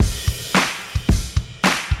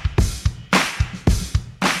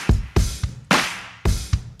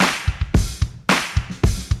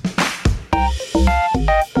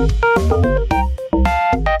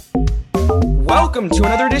Welcome to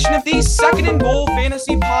another edition of the Second and Goal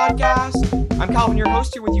Fantasy Podcast. I'm Calvin, your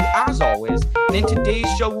host here with you as always. And in today's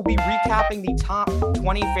show, we'll be recapping the top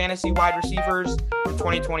 20 fantasy wide receivers from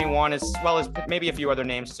 2021, as well as maybe a few other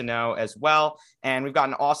names to know as well. And we've got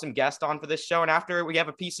an awesome guest on for this show. And after we have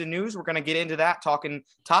a piece of news, we're going to get into that, talking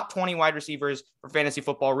top 20 wide receivers for fantasy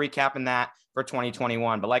football, recapping that for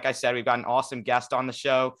 2021. But like I said, we've got an awesome guest on the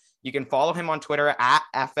show. You can follow him on Twitter at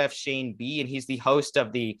FFShaneB, and he's the host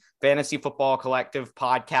of the Fantasy Football Collective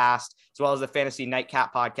podcast, as well as the Fantasy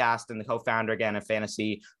Nightcap podcast, and the co-founder, again, of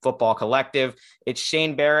Fantasy Football Collective. It's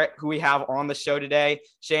Shane Barrett, who we have on the show today.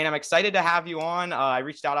 Shane, I'm excited to have you on. I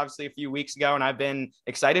reached out, obviously, a few weeks ago, and I've been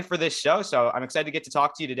excited for this show. So I'm excited to get to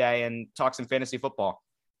talk to you today and talk some fantasy football.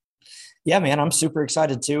 Yeah, man, I'm super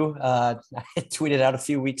excited too. I tweeted out a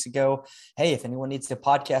few weeks ago, hey, if anyone needs a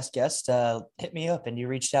podcast guest, hit me up, and you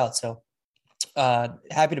reached out. So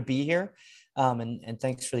happy to be here. And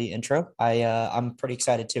thanks for the intro. I'm pretty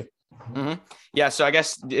excited too. Mm-hmm. Yeah. So I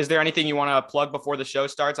guess, is there anything you want to plug before the show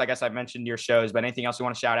starts? I guess I mentioned your shows, but anything else you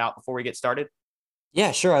want to shout out before we get started?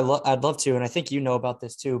 Yeah, sure. I'd love to. And I think you know about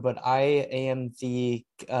this too, but I am the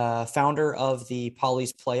founder of the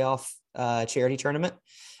Polly's Playoff charity tournament.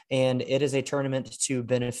 And it is a tournament to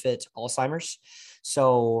benefit Alzheimer's.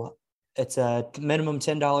 So it's a minimum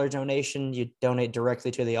 $10 donation. You donate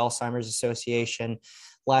directly to the Alzheimer's Association.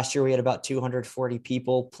 Last year, we had about 240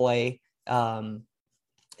 people play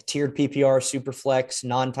tiered PPR, super flex,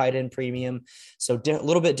 non-tight end premium. So a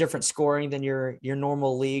little bit different scoring than your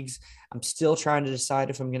normal leagues. I'm still trying to decide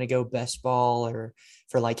if I'm going to go best ball or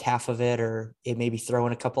for like half of it, or it maybe throw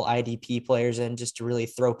in a couple IDP players in just to really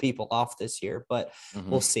throw people off this year, but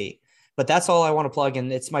we'll see. But that's all I want to plug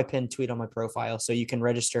in. It's my pinned tweet on my profile, so you can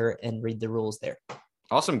register and read the rules there.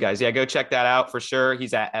 Awesome, guys. Yeah, go check that out for sure.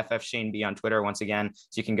 He's at FFShaneB on Twitter once again,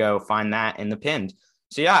 so you can go find that in the pinned.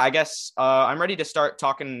 So yeah, I guess I'm ready to start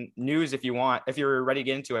talking news if you want. If you're ready to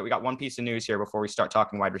get into it, we got one piece of news here before we start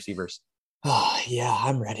talking wide receivers. Oh, yeah,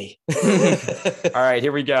 I'm ready. All right,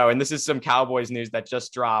 here we go. And this is some Cowboys news that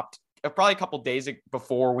just dropped probably a couple days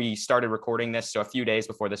before we started recording this. So a few days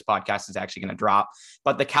before this podcast is actually going to drop.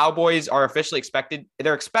 But the Cowboys are officially expected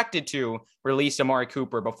to release Amari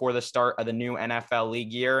Cooper before the start of the new NFL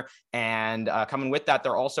league year. And coming with that,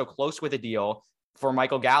 they're also close with a deal for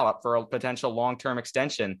Michael Gallup for a potential long-term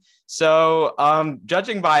extension. So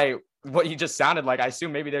judging by what you just sounded like, I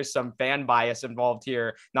assume maybe there's some fan bias involved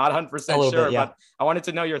here. Not 100% sure, but I wanted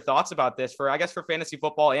to know your thoughts about this for fantasy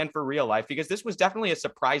football and for real life, because this was definitely a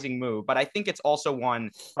surprising move, but I think it's also one,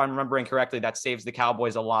 if I'm remembering correctly, that saves the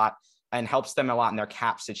Cowboys a lot and helps them a lot in their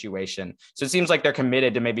cap situation. So it seems like they're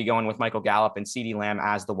committed to maybe going with Michael Gallup and CeeDee Lamb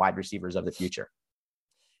as the wide receivers of the future.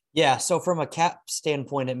 Yeah, so from a cap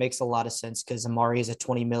standpoint, it makes a lot of sense because Amari is a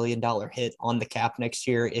 $20 million hit on the cap next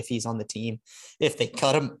year if he's on the team. If they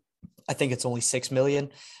cut him, I think it's only $6 million.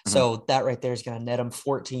 So that right there is going to net him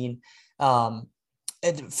 14. And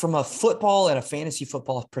from a football and a fantasy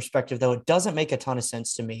football perspective, though, it doesn't make a ton of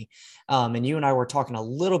sense to me. And you and I were talking a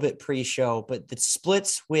little bit pre-show, but the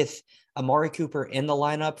splits with Amari Cooper in the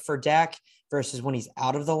lineup for Dak versus when he's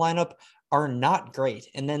out of the lineup are not great.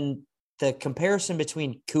 And then the comparison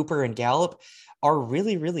between Cooper and Gallup are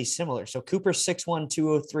really, really similar. So Cooper's 6'1",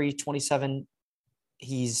 203, 27.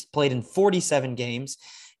 He's played in 47 games.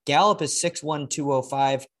 Gallup is 6'1",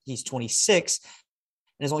 205. He's 26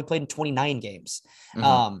 and has only played in 29 games.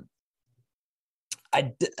 And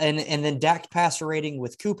then Dak passer rating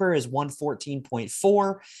with Cooper is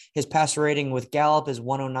 114.4. His passer rating with Gallup is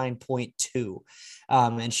 109.2.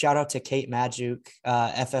 And shout out to Kate Maggiuk,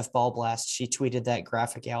 FF Ball Blast. She tweeted that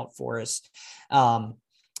graphic out for us. I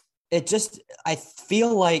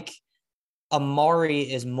feel like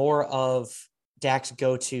Amari is more of Dak's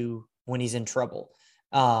go-to when he's in trouble.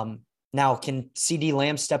 Now, can CeeDee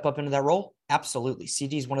Lamb step up into that role? Absolutely.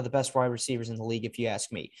 CeeDee is one of the best wide receivers in the league, if you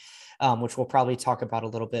ask me, which we'll probably talk about a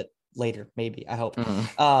little bit later, maybe, I hope.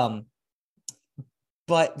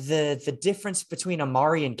 But the difference between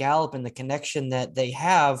Amari and Gallup and the connection that they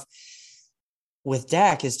have with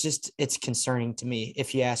Dak is just, it's concerning to me,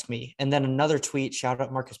 if you ask me. And then another tweet, shout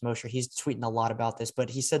out Marcus Mosher. He's tweeting a lot about this, but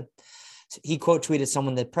he said, he quote tweeted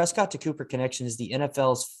someone that Prescott to Cooper connection is the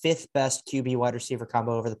NFL's 5th best QB wide receiver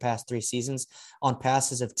combo over the past 3 seasons on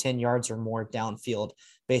passes of 10 yards or more downfield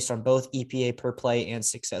based on both EPA per play and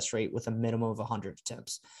success rate with a minimum of 100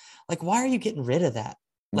 attempts. Like, why are you getting rid of that?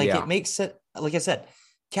 It makes it, like I said,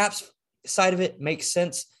 Cap's side of it makes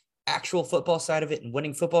sense. Actual football side of it and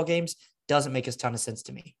winning football games doesn't make a ton of sense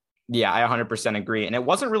to me. Yeah, I 100% agree. And it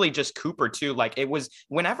wasn't really just Cooper, too. Like, it was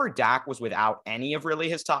whenever Dak was without any of really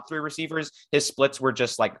his top three receivers, his splits were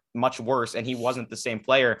just like much worse. And he wasn't the same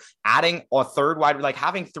player. Adding a third wide, like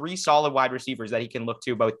having three solid wide receivers that he can look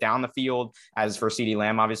to both down the field, as for CeeDee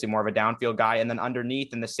Lamb, obviously more of a downfield guy, and then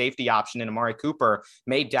underneath in the safety option in Amari Cooper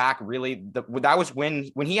made Dak really, that was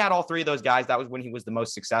when he had all three of those guys, that was when he was the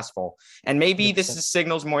most successful. And maybe 100%. this is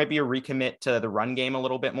signals maybe a recommit to the run game a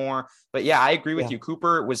little bit more. But yeah, I agree with you.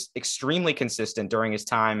 Cooper was extremely consistent during his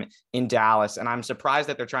time in Dallas. And I'm surprised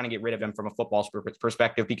that they're trying to get rid of him from a football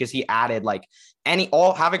perspective, because he added like having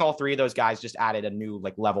all three of those guys just added a new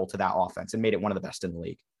like level to that offense and made it one of the best in the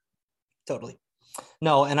league. Totally.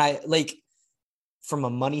 No. And I like, from a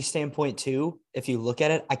money standpoint too, if you look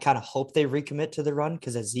at it, I kind of hope they recommit to the run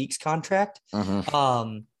because of Zeke's contract.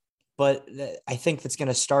 But I think that's going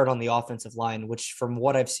to start on the offensive line, which from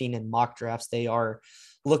what I've seen in mock drafts, they are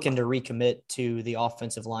looking to recommit to the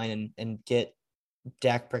offensive line and get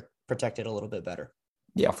Dak protected a little bit better.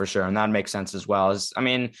 Yeah, for sure. And that makes sense as well. I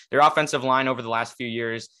mean, their offensive line over the last few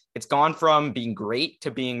years, it's gone from being great to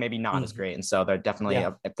being maybe not as great. And so they're definitely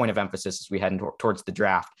a point of emphasis as we head towards the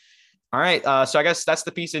draft. All right. So I guess that's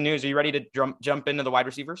the piece of news. Are you ready to jump into the wide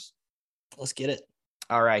receivers? Let's get it.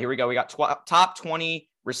 All right, here we go. We got top 20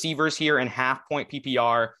 receivers here in half point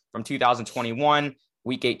PPR from 2021.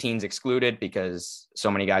 Week 18's excluded because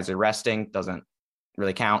so many guys are resting. Doesn't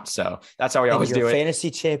really count. So that's how we always do it.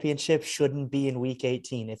 Fantasy championship shouldn't be in week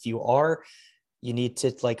 18. If you are, you need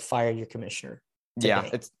to like fire your commissioner today. Yeah,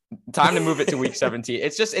 it's time to move it to week 17.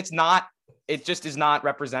 It just is not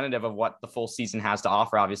representative of what the full season has to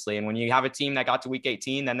offer, obviously. And when you have a team that got to week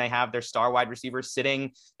 18, then they have their star wide receivers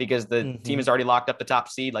sitting because the team has already locked up the top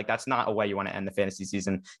seed. Like, that's not a way you want to end the fantasy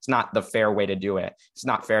season. It's not the fair way to do it. It's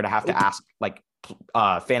not fair to have to ask like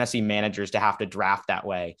fantasy managers to have to draft that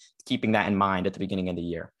way, keeping that in mind at the beginning of the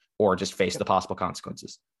year, or just face the possible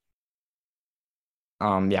consequences.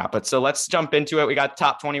 But so let's jump into it. We got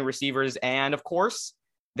top 20 receivers. And of course,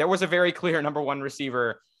 there was a very clear number one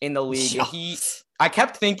receiver in the league. And I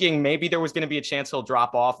kept thinking maybe there was going to be a chance he'll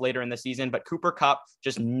drop off later in the season, but Cooper Kupp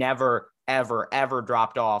just never, ever, ever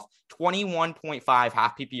dropped off. 21.5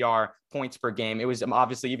 half PPR points per game. It was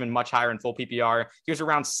obviously even much higher in full PPR. He was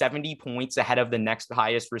around 70 points ahead of the next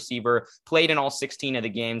highest receiver, played in all 16 of the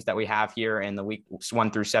games that we have here in the weeks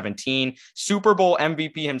 1 through 17. Super Bowl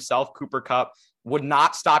MVP himself, Cooper Kupp, would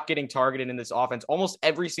not stop getting targeted in this offense almost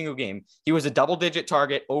every single game. He was a double-digit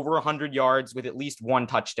target, over 100 yards with at least one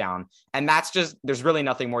touchdown. And that's just, there's really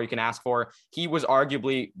nothing more you can ask for. He was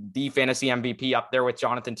arguably the fantasy MVP up there with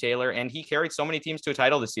Jonathan Taylor, and he carried so many teams to a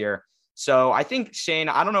title this year. So I think, Shane,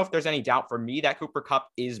 I don't know if there's any doubt for me that Cooper Kupp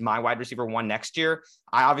is my wide receiver one next year.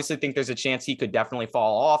 I obviously think there's a chance he could definitely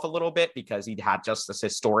fall off a little bit because he'd had just this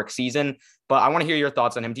historic season. But I want to hear your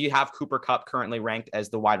thoughts on him. Do you have Cooper Kupp currently ranked as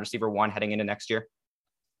the wide receiver one heading into next year?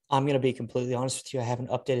 I'm going to be completely honest with you. I haven't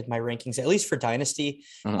updated my rankings, at least for Dynasty.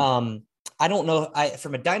 I don't know.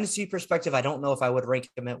 From a Dynasty perspective, I don't know if I would rank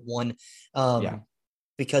him at one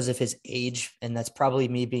because of his age. And that's probably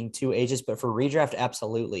me being too ageist. But for redraft,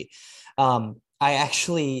 absolutely. I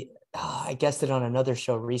guessed it on another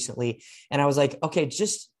show recently, and I was like, okay,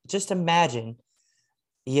 just imagine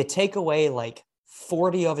you take away like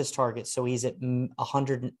 40 of his targets. So he's at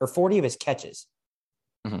 100 or 40 of his catches.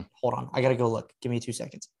 Hold on. I got to go look. Give me 2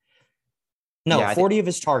 seconds. No, 40 of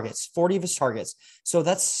his targets. So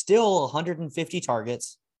that's still 150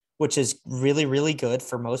 targets, which is really, really good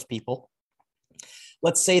for most people.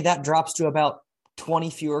 Let's say that drops to about 20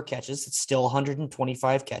 fewer catches. It's still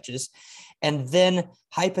 125 catches. And then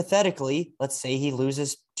hypothetically, let's say he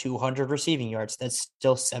loses 200 receiving yards. That's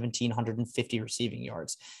still 1,750 receiving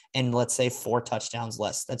yards. And let's say 4 touchdowns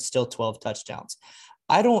less. That's still 12 touchdowns.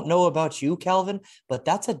 I don't know about you, Calvin, but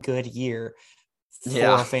that's a good year for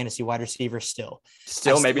a fantasy wide receiver still.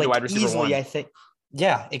 Maybe the wide receiver easily, one. I think.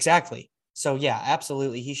 Yeah, exactly. So, yeah,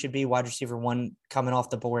 absolutely. He should be wide receiver one coming off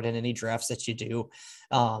the board in any drafts that you do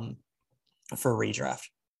for redraft.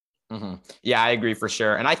 Yeah, I agree for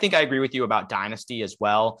sure. And I think I agree with you about Dynasty as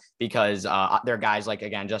well, because there are guys like,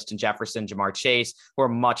 again, Justin Jefferson, Jamar Chase, who are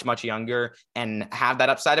much, much younger and have that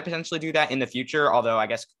upside to potentially do that in the future. Although I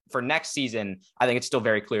guess for next season, I think it's still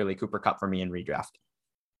very clearly Cooper Kupp for me in redraft.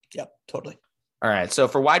 Yep, totally. All right. So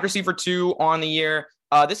for wide receiver 2 on the year,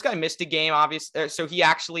 this guy missed a game, obviously. So he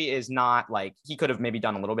actually is not like, he could have maybe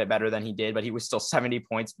done a little bit better than he did, but he was still 70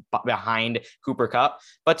 points behind Cooper Kupp.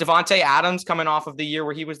 But Devontae Adams, coming off of the year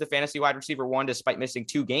where he was the fantasy wide receiver one, despite missing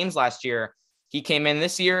 2 games last year, He came in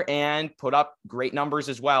this year and put up great numbers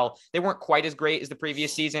as well. They weren't quite as great as the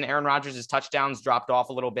previous season. Aaron Rodgers' touchdowns dropped off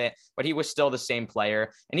a little bit, but he was still the same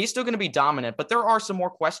player, and he's still going to be dominant. But there are some more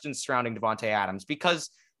questions surrounding Davante Adams, because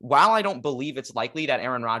while I don't believe it's likely that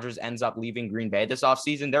Aaron Rodgers ends up leaving Green Bay this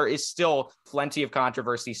offseason, there is still plenty of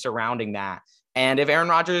controversy surrounding that. And if Aaron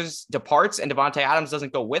Rodgers departs and Davante Adams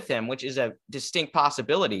doesn't go with him, which is a distinct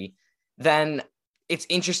possibility, then it's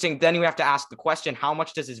interesting. Then you have to ask the question, how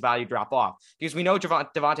much does his value drop off? Because we know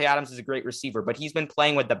Davante Adams is a great receiver, but he's been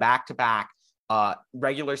playing with the back-to-back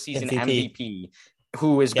regular season MVP,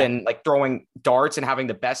 who has been like throwing darts and having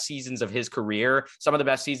the best seasons of his career, some of the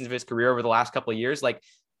best seasons of his career over the last couple of years. Like,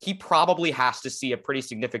 he probably has to see a pretty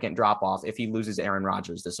significant drop-off if he loses Aaron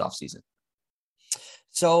Rodgers this offseason.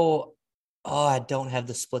 So, I don't have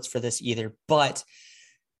the splits for this either, but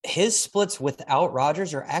his splits without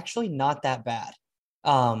Rodgers are actually not that bad.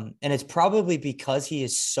 And it's probably because he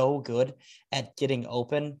is so good at getting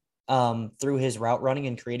open through his route running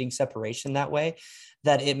and creating separation that way,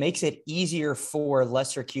 that it makes it easier for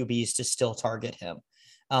lesser QBs to still target him.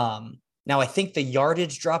 Now, I think the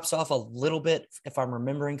yardage drops off a little bit, if I'm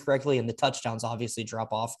remembering correctly, and the touchdowns obviously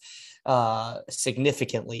drop off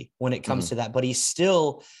significantly when it comes to that, but he's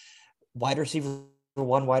still wide receiver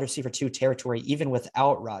 1, wide receiver 2 territory, even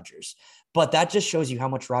without Rodgers. But that just shows you how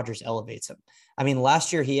much Rodgers elevates him. I mean,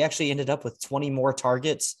 last year he actually ended up with 20 more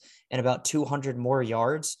targets and about 200 more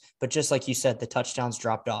yards. But just like you said, the touchdowns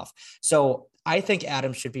dropped off. So I think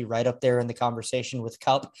Adams should be right up there in the conversation with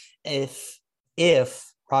Kupp if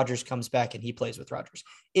Rodgers comes back and he plays with Rodgers.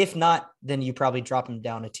 If not, then you probably drop him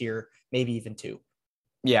down a tier, maybe even 2.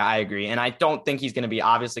 Yeah, I agree. And I don't think he's going to be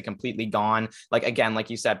obviously completely gone. Like, again,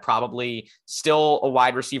 like you said, probably still a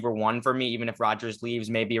wide receiver 1 for me, even if Rodgers leaves,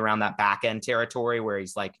 maybe around that back end territory where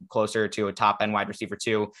he's like closer to a top end wide receiver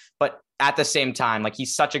 2. But at the same time, like,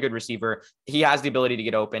 he's such a good receiver. He has the ability to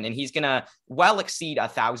get open, and he's going to well exceed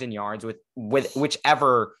 1,000 yards with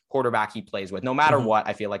whichever quarterback he plays with. No matter what,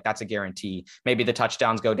 I feel like that's a guarantee. Maybe the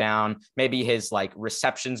touchdowns go down. Maybe his like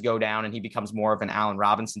receptions go down and he becomes more of an Allen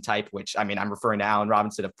Robinson type, which, I mean, I'm referring to Allen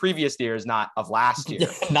Robinson of previous years, not of last year.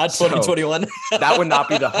 Not 2021. So that would not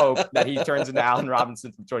be the hope that he turns into Allen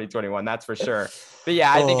Robinson from 2021. That's for sure. But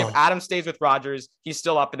yeah, I think if Adams stays with Rodgers, he's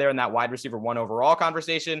still up there in that wide receiver 1 overall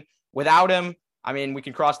conversation. Without him, I mean, we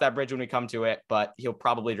can cross that bridge when we come to it, but he'll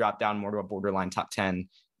probably drop down more to a borderline top 10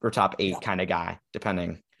 or top 8 kind of guy,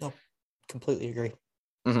 depending. No, completely agree.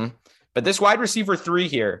 But this wide receiver 3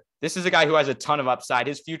 here, this is a guy who has a ton of upside.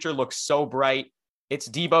 His future looks so bright. It's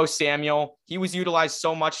Deebo Samuel. He was utilized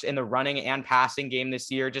so much in the running and passing game this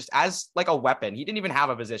year, just as like a weapon. He didn't even have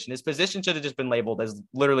a position. His position should have just been labeled as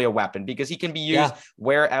literally a weapon, because he can be used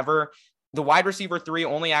wherever. The wide receiver 3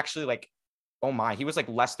 only actually he was like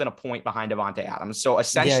less than a point behind Davante Adams. So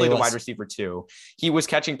essentially the wide receiver 2, he was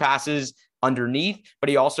catching passes underneath, but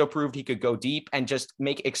he also proved he could go deep and just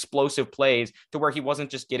make explosive plays to where he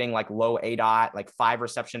wasn't just getting like low ADOT, like 5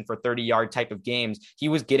 reception for 30-yard type of games. He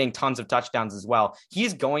was getting tons of touchdowns as well.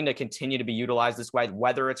 He's going to continue to be utilized this way,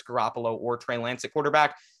 whether it's Garoppolo or Trey Lance at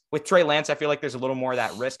quarterback. With Trey Lance, I feel like there's a little more of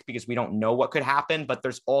that risk because we don't know what could happen, but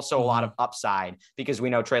there's also a lot of upside because we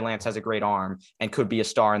know Trey Lance has a great arm and could be a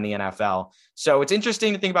star in the NFL. So it's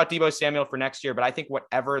interesting to think about Deebo Samuel for next year, but I think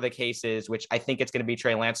whatever the case is, which I think it's going to be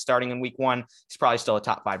Trey Lance starting in week 1, he's probably still a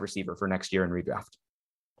top 5 receiver for next year in redraft.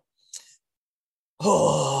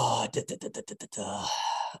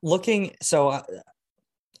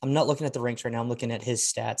 I'm not looking at the ranks right now. I'm looking at his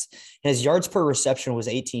stats. His yards per reception was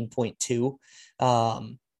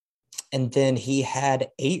 18.2. And then he had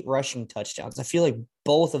 8 rushing touchdowns. I feel like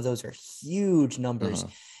both of those are huge numbers,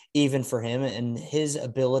 even for him. And his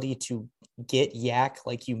ability to get yak,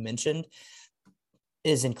 like you mentioned,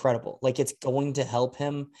 is incredible. Like, it's going to help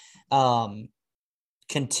him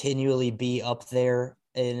continually be up there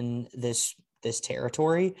in this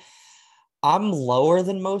territory. I'm lower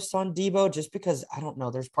than most on Deebo just because I don't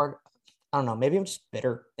know. I don't know. Maybe I'm just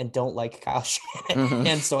bitter and don't like Kyle Shanahan,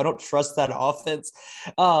 and so I don't trust that offense.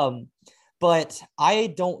 But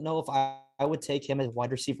I don't know if I would take him as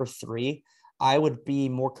wide receiver 3. I would be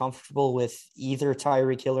more comfortable with either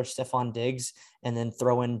Tyreek Hill or Stephon Diggs, and then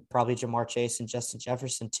throw in probably Jamar Chase and Justin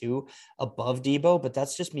Jefferson too above Deebo. But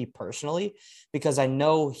that's just me personally, because I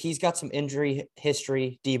know he's got some injury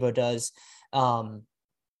history. Deebo does.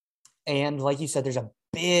 And like you said, there's a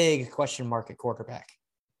big question mark at quarterback.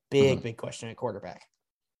 Big question at quarterback.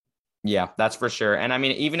 Yeah, that's for sure. And I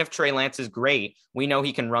mean, even if Trey Lance is great, we know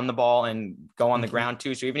he can run the ball and go on the ground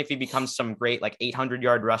too. So even if he becomes some great like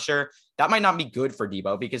 800-yard rusher, that might not be good for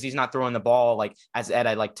Debo because he's not throwing the ball like as at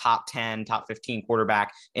a like top 10, top 15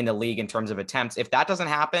 quarterback in the league in terms of attempts. If that doesn't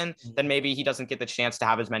happen, then maybe he doesn't get the chance to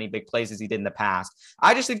have as many big plays as he did in the past.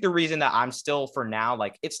 I just think the reason that I'm still for now,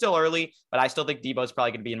 like it's still early, but I still think Debo's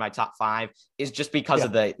probably going to be in my top 5 is just because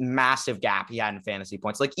of the massive gap he had in fantasy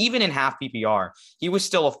points. Like even in half PPR, he was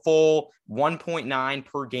still a full 1.9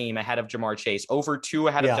 per game ahead of Ja'Marr Chase, over 2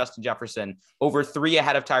 ahead of Justin Jefferson, over 3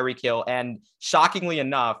 ahead of Tyreek Hill. And shockingly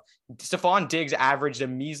enough, Stephon Diggs averaged a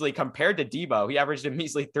measly, compared to Debo, he averaged a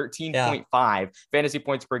measly 13.5 fantasy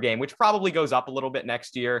points per game, which probably goes up a little bit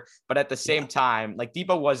next year. But at the same time, like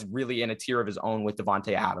Debo was really in a tier of his own with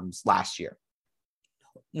Davante Adams last year.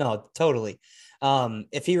 No, totally.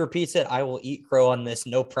 If he repeats it, I will eat crow on this,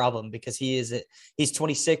 no problem, because he's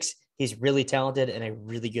 26. He's really talented and a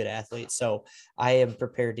really good athlete. So I am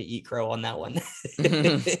prepared to eat crow on that one.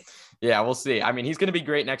 Yeah, we'll see. I mean, he's going to be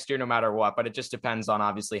great next year no matter what, but it just depends on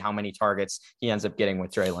obviously how many targets he ends up getting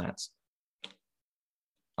with Trey Lance.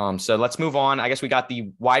 So let's move on. I guess we got the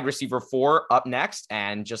wide receiver 4 up next.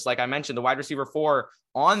 And just like I mentioned, the wide receiver 4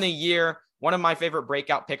 on the year, one of my favorite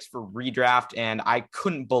breakout picks for redraft. And I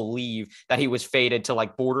couldn't believe that he was faded to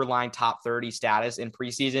like borderline top 30 status in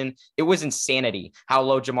preseason. It was insanity how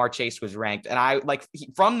low Ja'Marr Chase was ranked. And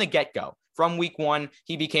from the get-go, from week 1,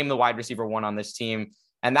 he became the wide receiver 1 on this team.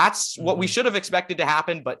 And that's what we should have expected to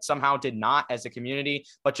happen, but somehow did not as a community.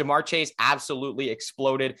 But Ja'Marr Chase absolutely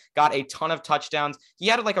exploded, got a ton of touchdowns. He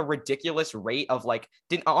had like a ridiculous rate of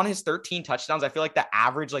on his 13 touchdowns, I feel like the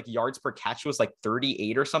average like yards per catch was like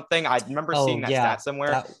 38 or something. I remember seeing that stat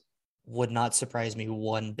somewhere. That would not surprise me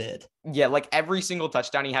one bit. Yeah, like every single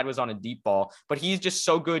touchdown he had was on a deep ball, but he's just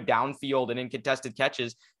so good downfield and in contested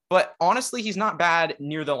catches. But honestly, he's not bad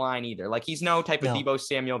near the line either. Like he's no type of Debo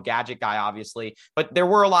Samuel gadget guy, obviously. But there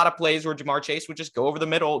were a lot of plays where Ja'Marr Chase would just go over the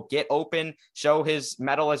middle, get open, show his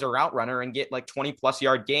mettle as a route runner, and get like 20+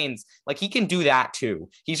 yard gains. Like he can do that too.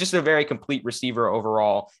 He's just a very complete receiver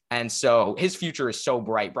overall. And so his future is so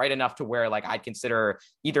bright enough to where like I'd consider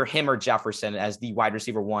either him or Jefferson as the wide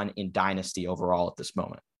receiver 1 in Dynasty overall at this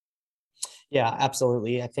moment. Yeah,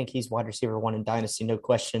 absolutely. I think he's wide receiver 1 in Dynasty, no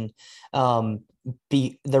question.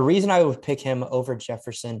 The reason I would pick him over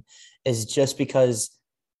Jefferson is just because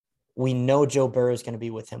we know Joe Burrow is going to be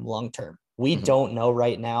with him long term. We don't know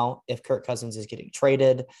right now if Kirk Cousins is getting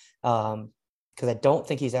traded, because I don't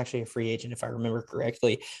think he's actually a free agent, if I remember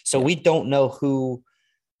correctly. So we don't know who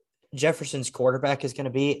Jefferson's quarterback is going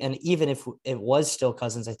to be. And even if it was still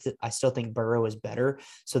Cousins, I still think Burrow is better.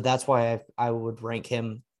 So that's why I would rank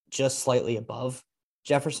him just slightly above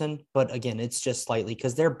Jefferson. But again, it's just slightly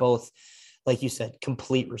because they're both, like you said,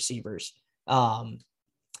 complete receivers. And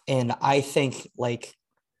I think like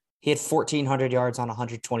he had 1,400 yards on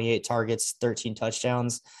 128 targets, 13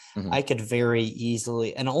 touchdowns. I could very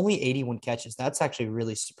easily, and only 81 catches. That's actually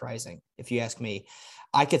really surprising, if you ask me.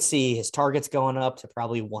 I could see his targets going up to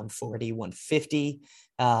probably 140, 150,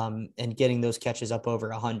 and getting those catches up over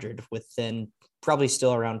 100 within probably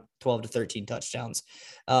still around 12 to 13 touchdowns.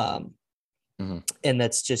 And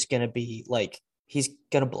that's just going to be like, he's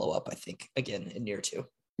going to blow up, I think, again in year 2.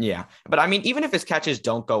 Yeah. But I mean, even if his catches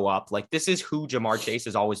don't go up, like this is who Ja'Marr Chase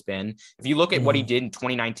has always been. If you look at what he did in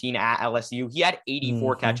 2019 at LSU, he had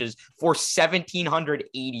 84 catches for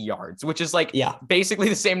 1,780 yards, which is like basically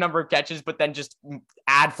the same number of catches, but then just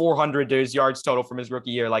add 400 to his yards total from his rookie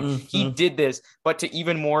year. Like he did this, but to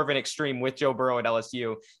even more of an extreme with Joe Burrow at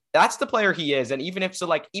LSU. That's the player he is. And even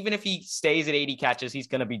if he stays at 80 catches, he's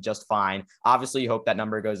going to be just fine. Obviously, you hope that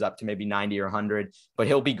number goes up to maybe 90 or 100, but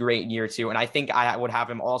he'll be great in year 2. And I think I would have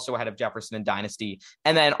him also ahead of Jefferson in Dynasty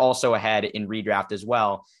and then also ahead in redraft as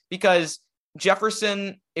well, because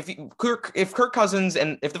Jefferson, if Kirk Cousins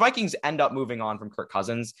and if the Vikings end up moving on from Kirk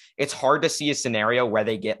Cousins, it's hard to see a scenario where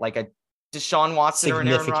they get like a Deshaun Watson or an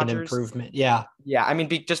Aaron Rodgers. Improvement. Yeah. I mean,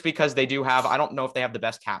 just because they do have, I don't know if they have the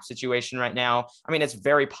best cap situation right now. I mean, it's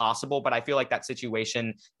very possible, but I feel like that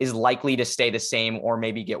situation is likely to stay the same or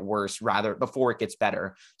maybe get worse rather before it gets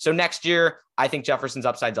better. So next year, I think Jefferson's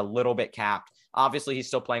upside's a little bit capped. Obviously, he's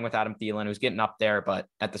still playing with Adam Thielen, who's getting up there, but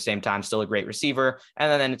at the same time, still a great receiver.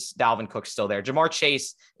 And then it's Dalvin Cook still there. Ja'Marr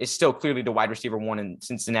Chase is still clearly the wide receiver 1 in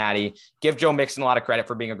Cincinnati. Give Joe Mixon a lot of credit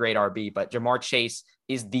for being a great RB, but Ja'Marr Chase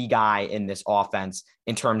is the guy in this offense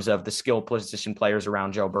in terms of the skill position players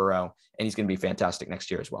around Joe Burrow, and he's going to be fantastic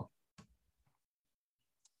next year as well.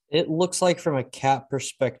 It looks like from a cap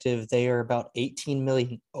perspective, they are about 18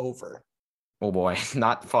 million over. Oh boy,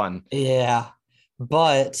 not fun. Yeah,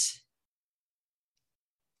 but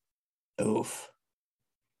oof.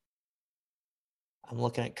 I'm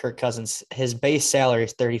looking at Kirk Cousins. His base salary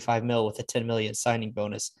is 35 mil with a 10 million signing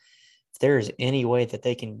bonus. if there's any way that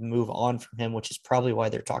they can move on from him, which is probably why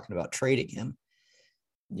they're talking about trading him.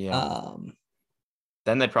 Yeah.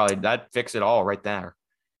 Then that'd fix it all right there.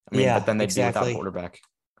 I mean, but Yeah, then they'd be without a exactly. quarterback.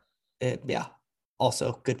 Yeah.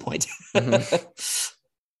 Also, good point. Mhm.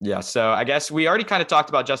 Yeah. So I guess we already kind of talked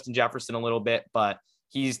about Justin Jefferson a little bit, but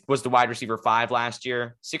he was the wide receiver 5 last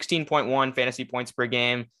year, 16.1 fantasy points per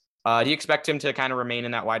game. Do you expect him to kind of remain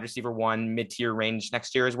in that wide receiver 1 mid-tier range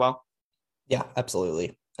next year as well? Yeah,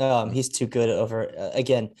 absolutely. He's too good over.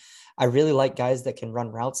 Again, I really like guys that can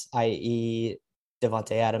run routes, i.e.,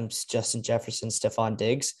 Devontae Adams, Justin Jefferson, Stephon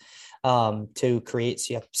Diggs, to create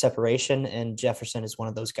separation. And Jefferson is one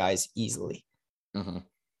of those guys easily. Mm-hmm.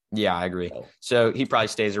 Yeah, I agree. So he probably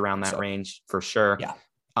stays around that range for sure. Yeah.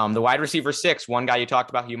 The wide receiver 6, one guy you talked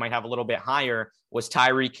about who you might have a little bit higher was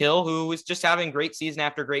Tyreek Hill, who was just having great season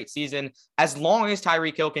after great season. As long as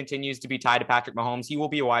Tyreek Hill continues to be tied to Patrick Mahomes, he will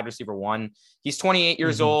be a wide receiver 1. He's 28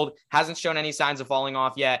 years old, hasn't shown any signs of falling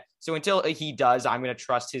off yet. So until he does, I'm going to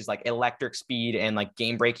trust his like electric speed and like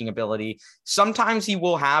game breaking ability. Sometimes he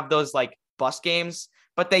will have those like bust games,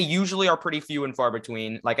 but they usually are pretty few and far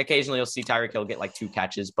between. Like occasionally you'll see Tyreek Hill get like 2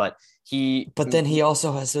 catches, but then he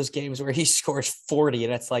also has those games where he scores 40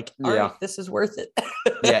 and it's like, all right, this is worth it.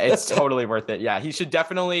 Yeah, it's totally worth it. Yeah, he should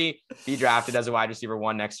definitely be drafted as a wide receiver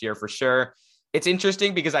 1 next year for sure. It's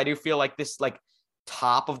interesting because I do feel like this like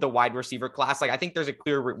top of the wide receiver class, like I think there's a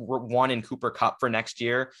clear one in Cooper Kupp for next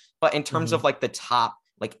year, but in terms of like the top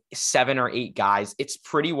like 7 or 8 guys, it's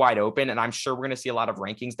pretty wide open. And I'm sure we're going to see a lot of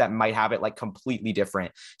rankings that might have it like completely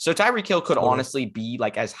different. So Tyreek Hill could honestly be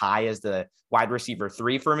like as high as the wide receiver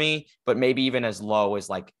 3 for me, but maybe even as low as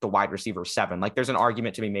like the wide receiver 7. Like there's an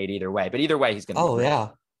argument to be made either way, but either way, he's going to be great. Yeah.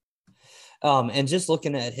 And just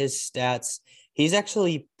looking at his stats, he's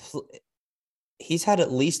actually, he's had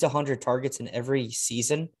at least 100 targets in every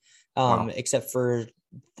season, except for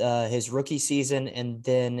his rookie season. And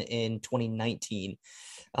then in 2019,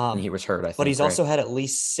 he was hurt, I think. But he's also had at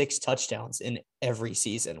least 6 touchdowns in every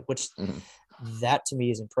season, which that to me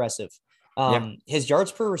is impressive. His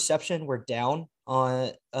yards per reception were down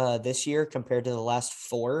on this year compared to the last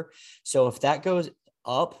 4. So if that goes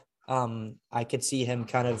up, I could see him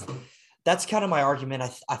kind of. That's kind of my argument.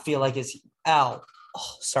 I feel like is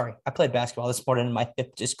sorry. I played basketball this morning and my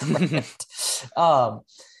hip just cracked.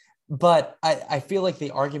 But I feel like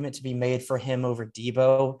the argument to be made for him over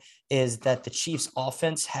Debo is that the Chiefs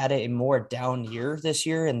offense had a more down year this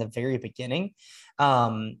year in the very beginning.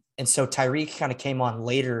 And so Tyreek kind of came on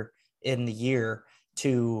later in the year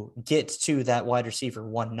to get to that wide receiver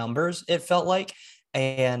 1 numbers, it felt like.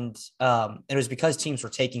 And it was because teams were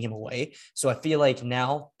taking him away. So I feel like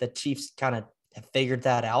now the Chiefs kind of have figured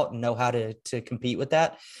that out and know how to compete with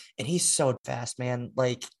that. And he's so fast, man.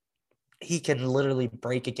 Like, he can literally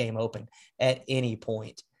break a game open at any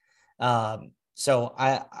point. So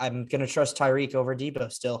I'm going to trust Tyreek over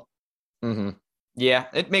Debo still. Yeah,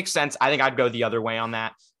 it makes sense. I think I'd go the other way on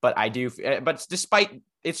that, but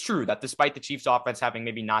it's true that despite the Chiefs offense having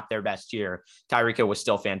maybe not their best year, Tyreek Hill was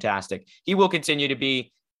still fantastic. He will continue to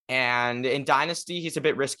be. And in Dynasty, he's a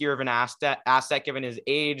bit riskier of an asset given his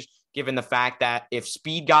age, given the fact that if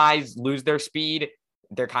speed guys lose their speed,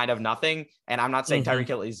 they're kind of nothing. And I'm not saying Tyreek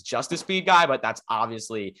Hill is just a speed guy, but that's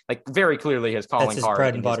obviously like very clearly his calling card bread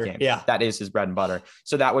and in butter. His game. Yeah. That is his bread and butter.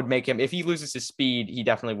 So that would make him, if he loses his speed, he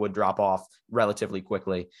definitely would drop off relatively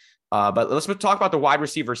quickly. But let's talk about the wide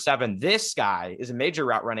receiver 7. This guy is a major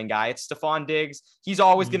route running guy. It's Stephon Diggs. He's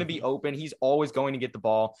always going to be open. He's always going to get the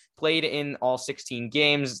ball. Played in all 16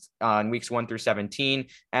 games in weeks 1 through 17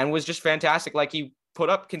 and was just fantastic. Like he put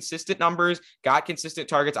up consistent numbers, got consistent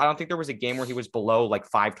targets. I don't think there was a game where he was below like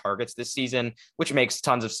 5 targets this season, which makes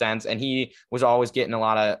tons of sense. And he was always getting a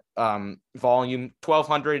lot of volume,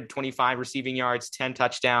 1,225 receiving yards, 10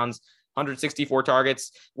 touchdowns, 164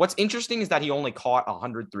 targets. What's interesting is that he only caught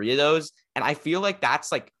 103 of those. And I feel like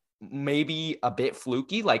that's like maybe a bit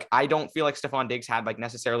fluky. Like I don't feel like Stephon Diggs had like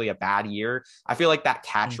necessarily a bad year. I feel like that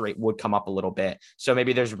catch rate would come up a little bit. So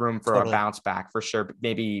maybe there's room for a bounce back for sure.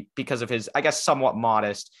 Maybe because of his, I guess, somewhat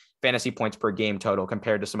modest fantasy points per game total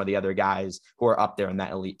compared to some of the other guys who are up there in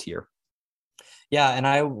that elite tier. Yeah. And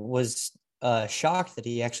I was shocked that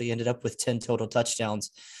he actually ended up with 10 total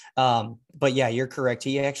touchdowns. But yeah, you're correct.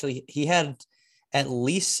 He had at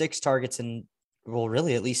least 6 targets and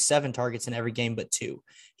really at least 7 targets in every game, but 2.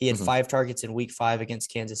 He had 5 targets in week 5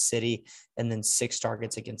 against Kansas City and then 6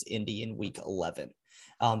 targets against Indy in week 11.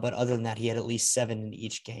 But other than that, he had at least 7 in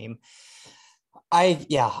each game. I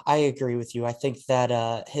agree with you. I think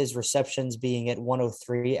that his receptions being at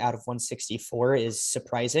 103 out of 164 is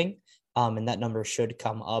surprising. And that number should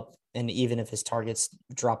come up. And even if his targets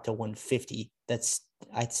drop to 150, that's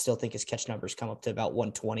I still think his catch numbers come up to about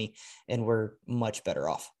 120, and we're much better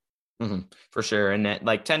off. For sure. And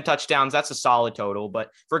like 10 touchdowns, that's a solid total. But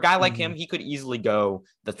for a guy like him, he could easily go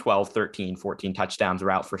the 12, 13, 14 touchdowns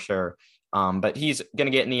route for sure. But he's going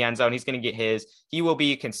to get in the end zone. He's going to get his. He will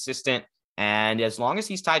be consistent. And as long as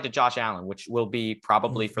he's tied to Josh Allen, which will be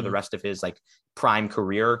probably for the rest of his like prime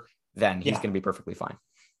career, then he's going to be perfectly fine.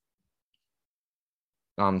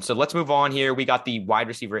 So let's move on here. We got the wide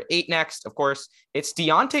receiver 8 next. Of course, it's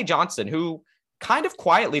Diontae Johnson, who kind of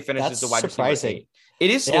quietly finishes the wide receiver 8. It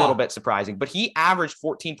is a little bit surprising, but he averaged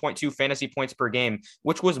 14.2 fantasy points per game,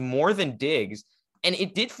 which was more than Diggs. And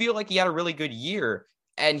it did feel like he had a really good year.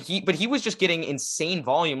 But he was just getting insane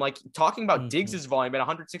volume. Like talking about Diggs's volume at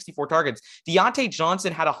 164 targets, Diontae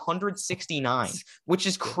Johnson had 169, which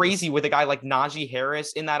is crazy with a guy like Najee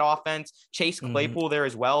Harris in that offense, Chase Claypool there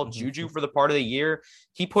as well, Juju for the part of the year.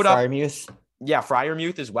 He put Freiermuth.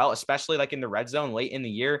 Freiermuth as well, especially like in the red zone late in the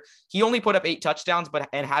year. He only put up 8 touchdowns,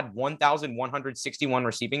 and had 1,161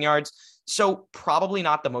 receiving yards. So probably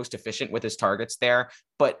not the most efficient with his targets there.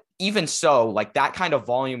 But even so, like that kind of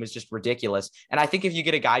volume is just ridiculous. And I think if you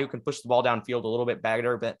get a guy who can push the ball downfield a little bit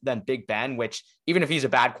better than Big Ben, which even if he's a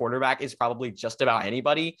bad quarterback is probably just about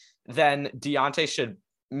anybody, then Diontae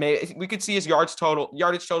we could see his yardage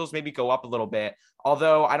totals maybe go up a little bit.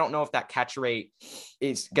 Although I don't know if that catch rate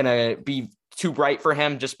is going to be too bright for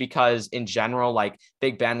him, just because in general, like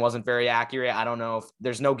Big Ben wasn't very accurate. I don't know if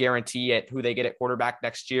there's no guarantee at who they get at quarterback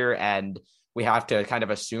next year. And we have to kind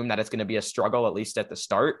of assume that it's going to be a struggle, at least at the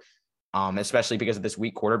start, especially because of this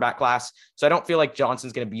weak quarterback class. So I don't feel like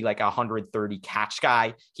Johnson's going to be like a 130 catch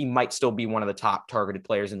guy. He might still be one of the top targeted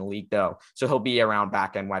players in the league though. So he'll be around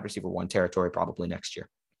back end wide receiver 1 territory probably next year.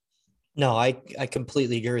 No, I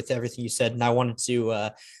completely agree with everything you said. And I wanted to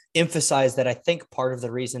emphasize that I think part of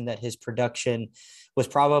the reason that his production was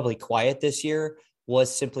probably quiet this year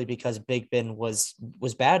was simply because Big Ben was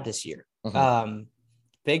bad this year.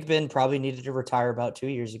 Big Ben probably needed to retire about 2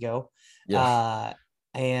 years ago.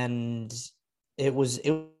 And it was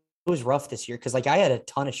rough this year because like I had a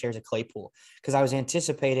ton of shares of Claypool because I was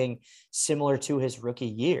anticipating similar to his rookie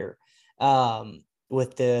year.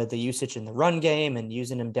 With the usage in the run game and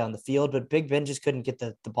using him down the field, but Big Ben just couldn't get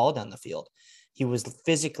the ball down the field. He was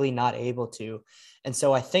physically not able to. And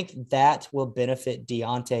so I think that will benefit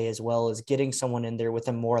Diontae as well as getting someone in there with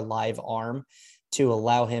a more live arm to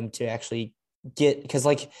allow him to actually get, because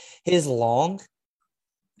like his long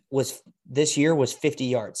this year was 50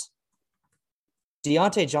 yards.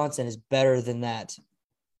 Diontae Johnson is better than that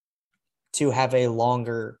to have a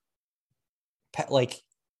longer, like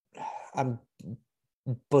I'm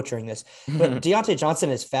butchering this, but Diontae Johnson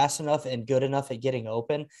is fast enough and good enough at getting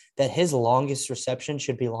open that his longest reception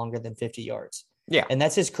should be longer than 50 yards. Yeah. And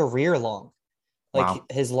that's his career long. Like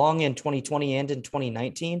his long in 2020 and in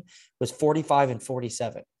 2019 was 45 and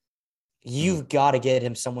 47. You've got to get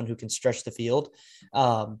him someone who can stretch the field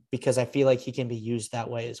because I feel like he can be used that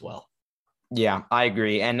way as well. Yeah, I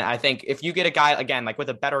agree. And I think if you get a guy, again, like with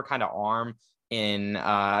a better kind of arm, in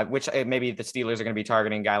which maybe the Steelers are going to be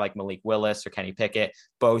targeting a guy like Malik Willis or Kenny Pickett.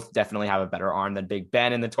 Both definitely have a better arm than Big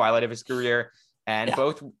Ben in the twilight of his career. And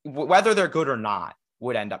both, whether they're good or not,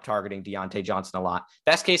 would end up targeting Diontae Johnson a lot.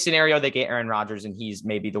 Best case scenario, they get Aaron Rodgers and he's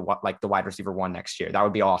maybe the wide receiver 1 next year. That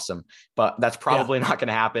would be awesome. But that's probably not going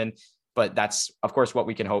to happen. But that's, of course, what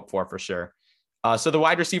we can hope for sure. So the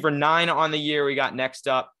wide receiver 9 on the year we got next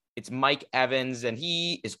up, it's Mike Evans. And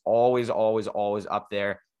he is always up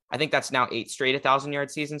there. I think that's now 8 straight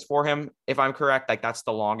 1,000-yard seasons for him, if I'm correct. Like that's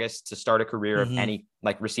the longest to start a career of any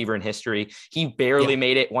like receiver in history. He barely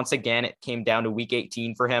made it. Once again, it came down to week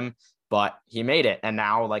 18 for him, but he made it. And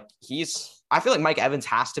now like I feel like Mike Evans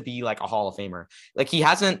has to be like a Hall of Famer. Like he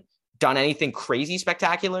hasn't done anything crazy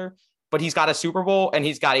spectacular, but he's got a Super Bowl and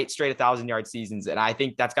he's got 8 straight 1,000-yard seasons. And I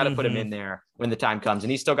think that's got to put him in there when the time comes.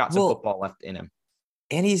 And he's still got some football left in him.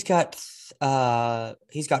 And he's got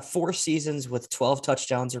 4 seasons with 12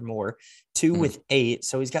 touchdowns or more, 2 with 8.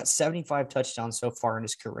 So he's got 75 touchdowns so far in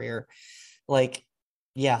his career. Like,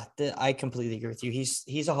 yeah, I completely agree with you.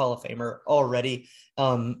 He's a Hall of Famer already.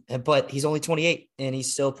 But he's only 28 and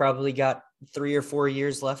he's still probably got 3 or 4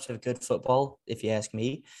 years left of good football, if you ask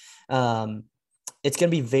me. It's going to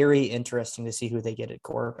be very interesting to see who they get at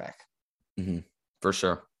quarterback. For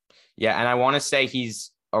sure. Yeah. And I want to say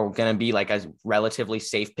he's going to be like a relatively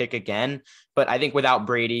safe pick again. But I think without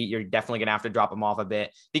Brady, you're definitely going to have to drop him off a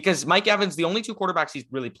bit because Mike Evans, the only 2 quarterbacks he's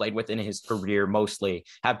really played with in his career mostly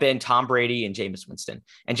have been Tom Brady and Jameis Winston.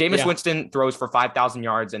 And Jameis Winston throws for 5,000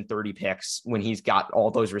 yards and 30 picks when he's got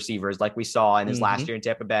all those receivers like we saw in his last year in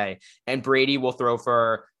Tampa Bay. And Brady will throw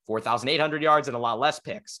for 4,800 yards and a lot less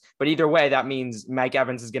picks. But either way, that means Mike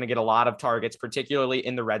Evans is going to get a lot of targets, particularly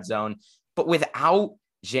in the red zone. But without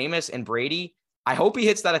Jameis and Brady, I hope he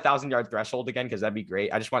hits that 1,000-yard threshold again, because that'd be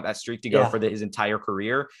great. I just want that streak to go for his entire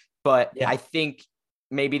career. But I think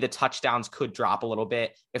maybe the touchdowns could drop a little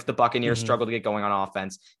bit if the Buccaneers struggle to get going on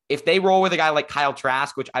offense. If they roll with a guy like Kyle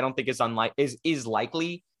Trask, which I don't think is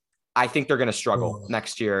likely, I think they're going to struggle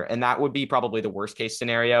next year. And that would be probably the worst case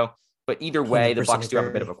scenario. But either way, the Bucs do have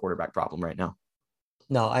a bit of a quarterback problem right now.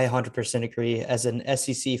 No, I 100% agree. As an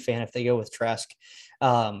SEC fan, if they go with Trask,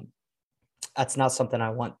 that's not something I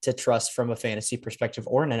want to trust from a fantasy perspective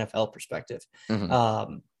or an NFL perspective.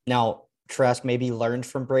 Now, Trask maybe learned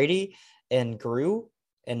from Brady and grew,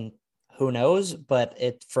 and who knows, but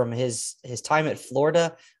from his time at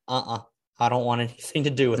Florida, I don't want anything to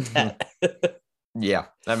do with that. Yeah,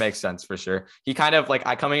 that makes sense for sure. He kind of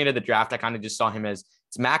coming into the draft, I kind of just saw him as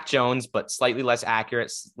it's Mac Jones, but slightly less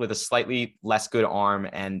accurate with a slightly less good arm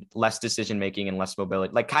and less decision-making and less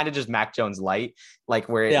mobility, like kind of just Mac Jones light,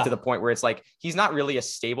 to the point where it's like, he's not really a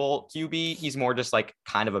stable QB. He's more just like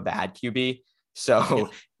kind of a bad QB. So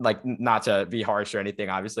not to be harsh or anything,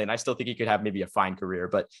 obviously. And I still think he could have maybe a fine career,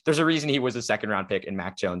 but there's a reason he was a second round pick and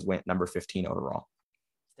Mac Jones went number 15 overall.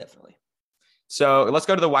 Definitely. So let's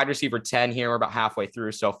go to the wide receiver 10 here. We're about halfway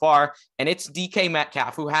through so far. And it's DK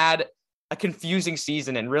Metcalf, who had a confusing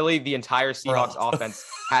season. And really the entire Seahawks offense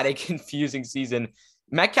had a confusing season.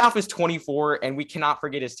 Metcalf is 24 and we cannot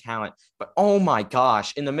forget his talent, but oh my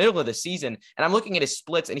gosh, in the middle of the season, and I'm looking at his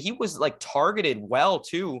splits and he was targeted well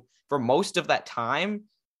too for most of that time.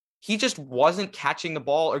 He just wasn't catching the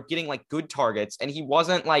ball or getting good targets. And he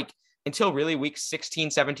wasn't until really week 16,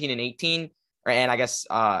 17, and 18. And I guess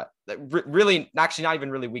really, actually not even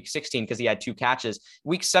really week 16, because he had 2 catches.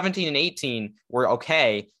 Week 17 and 18 were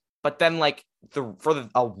okay. But then for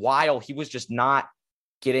a while, he was just not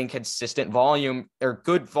getting consistent volume or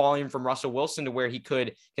good volume from Russell Wilson to where he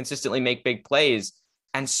could consistently make big plays.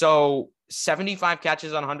 And so 75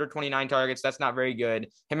 catches on 129 targets, that's not very good.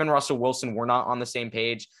 Him and Russell Wilson were not on the same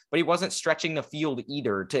page, but he wasn't stretching the field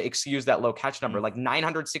either to excuse that low catch number,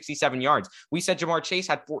 967 yards. We said Jamar Chase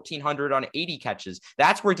had 1,400 on 80 catches.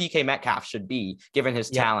 That's where DK Metcalf should be, given his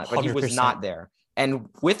talent, but 100%. He was not there. And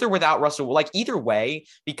with or without Russell, either way,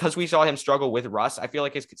 because we saw him struggle with Russ, I feel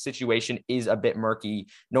like his situation is a bit murky,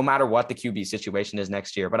 no matter what the QB situation is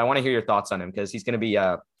next year. But I want to hear your thoughts on him, because he's going to be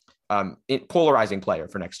a polarizing player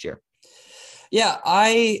for next year. Yeah,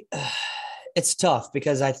 it's tough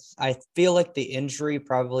because I feel like the injury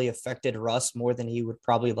probably affected Russ more than he would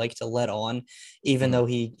probably like to let on, even though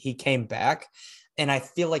he came back. And I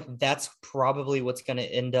feel like that's probably what's going to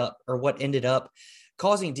end up, or what ended up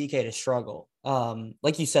causing DK to struggle.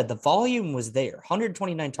 Like you said, the volume was there.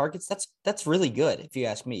 129 targets, that's really good if you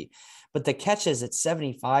ask me. But the catches at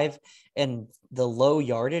 75 and the low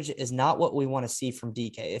yardage is not what we want to see from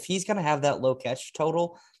DK. If he's going to have that low catch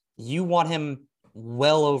total, you want him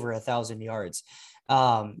well over 1,000 yards.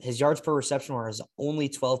 His yards per reception is only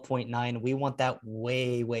 12.9. We want that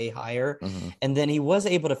way, way higher. And then he was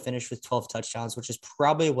able to finish with 12 touchdowns, which is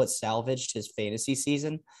probably what salvaged his fantasy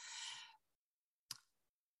season.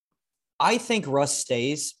 I think Russ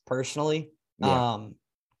stays personally. Yeah.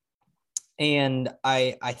 And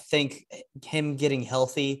I think him getting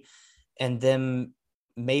healthy and them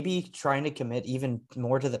maybe trying to commit even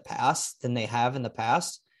more to the pass than they have in the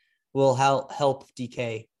past will help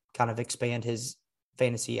DK kind of expand his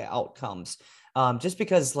fantasy outcomes. Just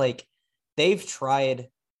because they've tried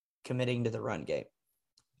committing to the run game,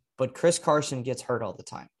 but Chris Carson gets hurt all the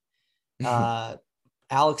time.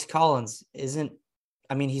 Alex Collins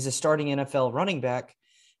he's a starting NFL running back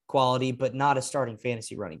quality, but not a starting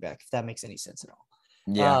fantasy running back, if that makes any sense at all.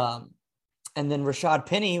 Yeah. And then Rashad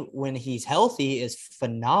Penny, when he's healthy, is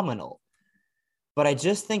phenomenal. But I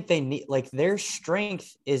just think they need, their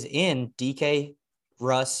strength is in DK,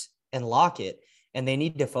 Russ, and Lockett, and they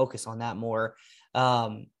need to focus on that more.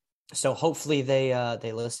 So hopefully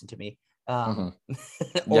they listen to me, or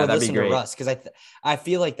listen to Russ, because I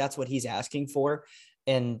feel like that's what he's asking for,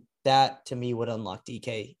 and that to me would unlock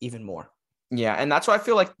DK even more. Yeah, and that's why I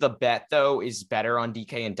feel like the bet, though, is better on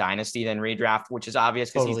DK in Dynasty than redraft, which is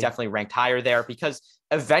obvious because he's definitely ranked higher there, because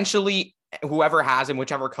eventually whoever has him,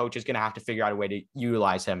 whichever coach is going to have to figure out a way to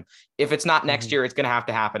utilize him. If it's not next year, it's going to have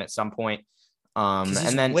to happen at some point. And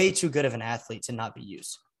then way too good of an athlete to not be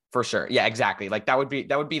used. For sure. Yeah, exactly. That would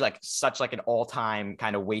be such an all-time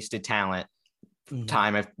kind of wasted talent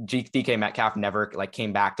time if DK Metcalf never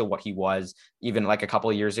came back to what he was even a couple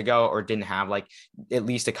of years ago, or didn't have at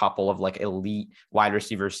least a couple of elite wide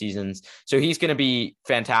receiver seasons. So he's going to be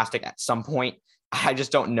fantastic at some point. I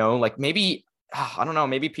just don't know. Maybe I don't know,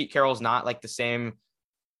 maybe Pete Carroll's not like the same.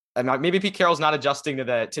 Maybe Pete Carroll's not adjusting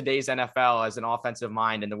to today's NFL as an offensive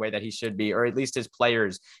mind in the way that he should be, or at least his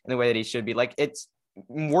players in the way that he should be. Like, it's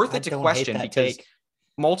worth it to question because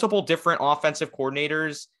multiple different offensive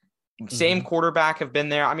coordinators, same quarterback have been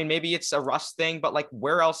there. I mean, maybe it's a rust thing, but like,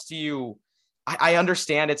 where else do you? I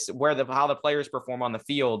understand it's how the players perform on the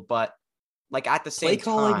field, but like at the same play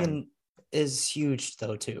calling time, is huge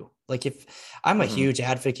though too. Like, if I'm a huge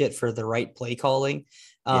advocate for the right play calling,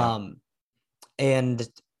 and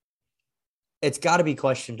it's got to be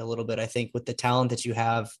questioned a little bit, I think, with the talent that you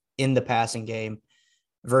have in the passing game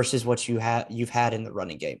versus what you've had in the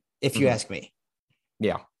running game, if you ask me.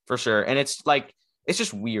 Yeah, for sure. And it's like, it's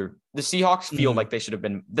just weird. The Seahawks feel like the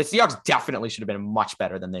Seahawks definitely should have been much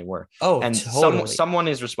better than they were. Oh, and totally. Someone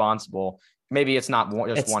is responsible. Maybe it's not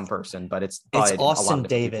just one person, but it's Austin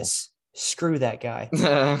Davis. People. Screw that guy.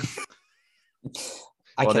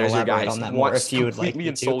 I can elaborate on that more if you would like me to.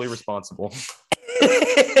 And solely responsible.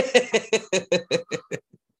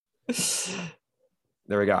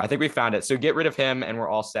 There we go. I think we found it. So get rid of him and we're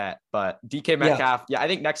all set. But DK Metcalf, I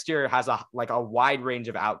think next year has a wide range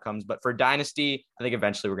of outcomes. But for Dynasty, I think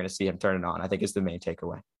eventually we're going to see him turn it on. I think is the main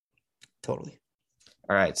takeaway. Totally.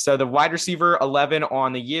 All right. So the wide receiver 11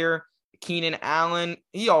 on the year, Keenan Allen,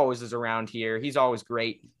 he always is around here. He's always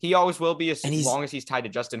great. He always will be as long as he's tied to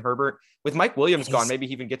Justin Herbert. With Mike Williams gone, maybe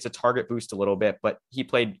he even gets a target boost a little bit, but he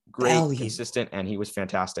played great, consistent, and he was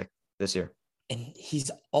fantastic this year. And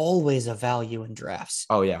he's always a value in drafts.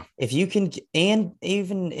 Oh, yeah. If you can, and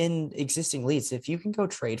even in existing leagues, if you can go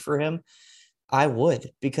trade for him, I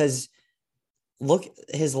would, because look,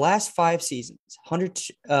 his last 5 seasons,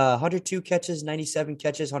 102 catches, 97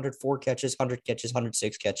 catches, 104 catches, 100 catches,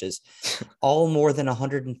 106 catches, all more than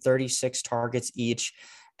 136 targets each,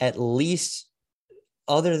 at least,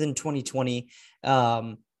 other than 2020,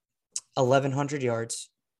 1,100 yards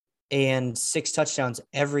and 6 touchdowns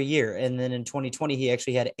every year. And then in 2020, he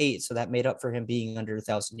actually had 8. So that made up for him being under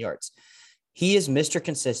 1,000 yards. He is Mr.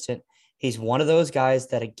 Consistent. He's one of those guys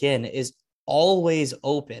that, again, is always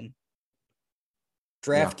open.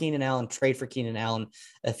 Draft Keenan Allen, trade for Keenan Allen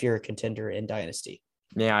if you're a contender in Dynasty.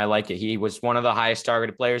 Yeah, I like it. He was one of the highest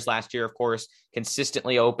targeted players last year, of course,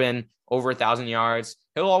 consistently open, over 1,000 yards.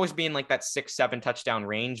 He'll always be in like that 6-7 touchdown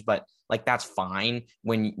range, but like that's fine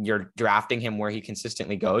when you're drafting him where he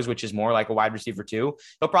consistently goes, which is more like a wide receiver 2.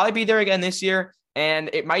 He'll probably be there again this year, and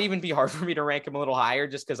it might even be hard for me to rank him a little higher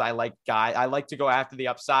just because I like to go after the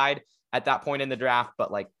upside at that point in the draft.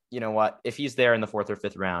 But like, you know what? If he's there in the 4th or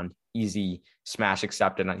 5th round, easy smash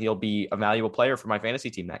accepted, and he'll be a valuable player for my fantasy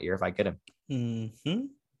team that year if I get him.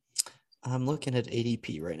 I'm looking at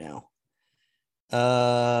ADP right now.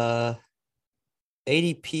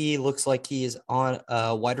 ADP looks like he is on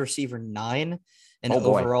wide receiver 9 and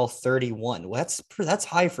overall 31. Well, that's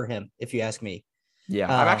high for him, if you ask me. Yeah,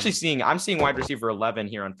 I'm seeing wide receiver 11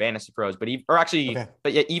 here on Fantasy Pros, but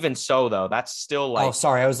even so though, that's still like. Oh,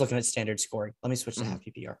 sorry, I was looking at standard scoring. Let me switch to half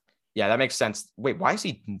PPR. Yeah, that makes sense. Wait, why is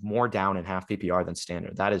he more down in half PPR than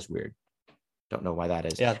standard? That is weird. Don't know why that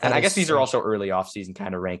is. Yeah, and I guess these are also early offseason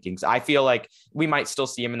kind of rankings. I feel like we might still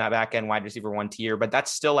see him in that back end wide receiver 1 tier, but that's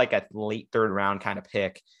still like a late 3rd round kind of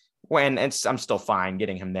pick. I'm still fine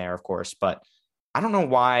getting him there, of course, but I don't know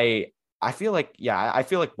why. I feel like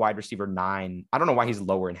wide receiver 9. I don't know why he's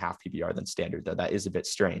lower in half PPR than standard though. That is a bit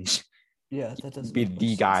strange. Yeah, that doesn't be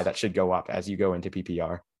the guy that should go up as you go into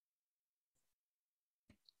PPR.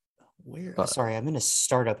 Sorry, I'm in a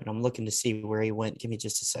startup and I'm looking to see where he went. Give me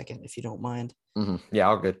just a second, if you don't mind. Yeah,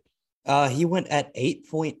 all good. He went at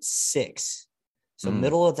 8.6, so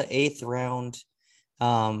middle of the 8th round.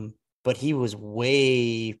 But he was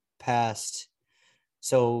way past.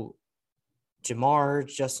 So Jamar,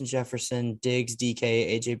 Justin Jefferson, Diggs,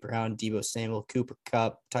 DK, AJ Brown, Deebo Samuel, Cooper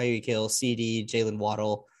Kupp, Tyreek Hill, CD, Jalen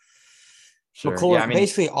Waddle. Sure. McCoy, yeah,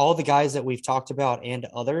 basically all the guys that we've talked about and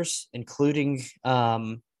others, including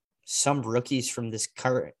some rookies from this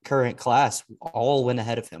current class, all went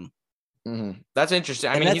ahead of him. That's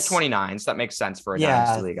interesting. I mean, he's 29, so that makes sense for a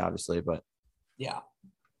dynasty league, obviously. But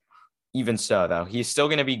even so, though, he's still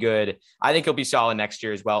going to be good. I think he'll be solid next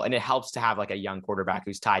year as well. And it helps to have like a young quarterback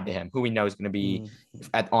who's tied to him, who we know is going to be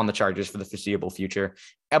on the Chargers for the foreseeable future.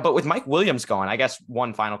 But with Mike Williams gone, I guess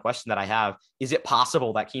one final question that I have, is it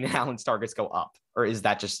possible that Keenan Allen's targets go up? Or is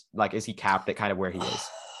that just like, is he capped at kind of where he is?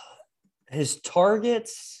 His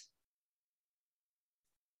targets...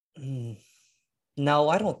 No,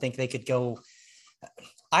 I don't think they could go.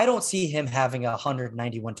 I don't see him having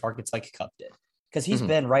 191 targets like Kupp did, because he's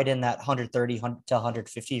been right in that 130 to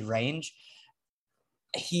 150 range.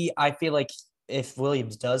 I feel like if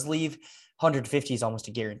Williams does leave, 150 is almost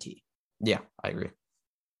a guarantee. Yeah, I agree.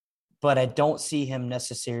 But I don't see him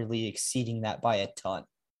necessarily exceeding that by a ton.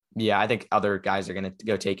 Yeah, I think other guys are going to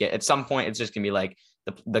go take it. At some point, it's just going to be like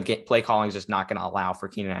the play calling is just not going to allow for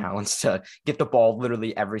Keenan Allen to get the ball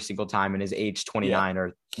literally every single time in his age 29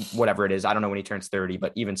 or whatever it is. I don't know when he turns 30,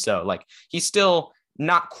 but even so, like he's still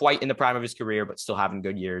not quite in the prime of his career, but still having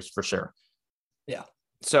good years for sure. Yeah.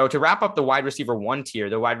 So to wrap up the wide receiver 1 tier,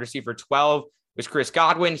 the wide receiver 12 was Chris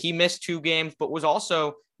Godwin. He missed 2 games, but was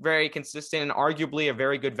also very consistent and arguably a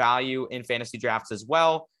very good value in fantasy drafts as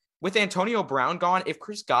well. With Antonio Brown gone, if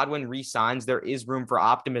Chris Godwin re-signs, there is room for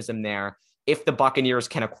optimism there. If the Buccaneers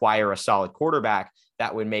can acquire a solid quarterback,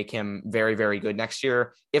 that would make him very, very good next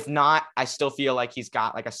year. If not, I still feel like he's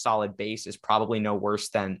got like a solid base, is probably no worse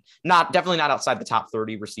than definitely not outside the top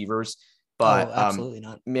 30 receivers, but absolutely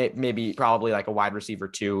not. Maybe probably like a wide receiver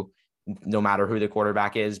 2, no matter who the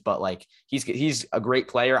quarterback is. But like he's a great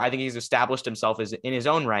player. I think he's established himself as in his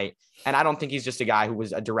own right. And I don't think he's just a guy who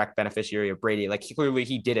was a direct beneficiary of Brady. Like clearly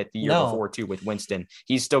he did it the year before too with Winston.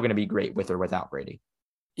 He's still going to be great with or without Brady.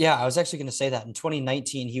 Yeah, I was actually going to say that in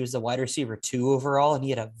 2019, he was the wide receiver 2 overall, and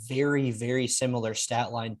he had a very, very similar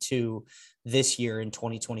stat line to this year in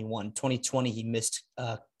 2021. 2020, he missed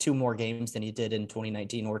 2 more games than he did in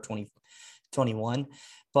 2019 or 2021.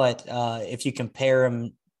 But if you compare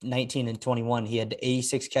him 19 and 21, he had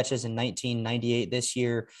 86 catches in 19, 98 this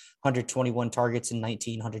year, 121 targets in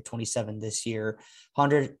 19, 127 this year,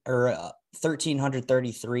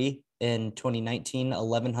 1,333 in 2019,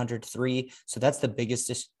 1,103. So that's the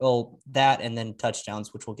biggest, that and then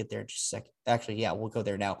touchdowns, which we'll get there in just a second. Actually, yeah, we'll go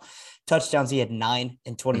there now. Touchdowns, he had 9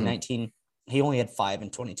 in 2019. Mm-hmm. He only had 5 in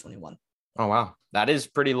 2021. Oh, wow. That is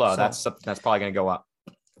pretty low. So, that's probably going to go up.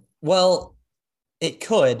 Well, it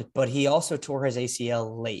could, but he also tore his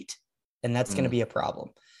ACL late, and that's going to be a problem.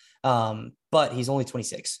 But he's only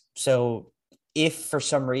 26. So if for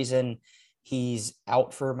some reason he's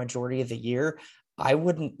out for a majority of the year, I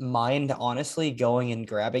wouldn't mind, honestly, going and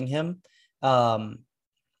grabbing him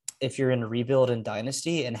if you're in a rebuild and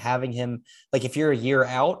dynasty and having him, like if you're a year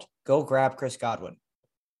out, go grab Chris Godwin.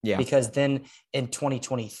 Yeah. Because then in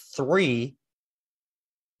 2023,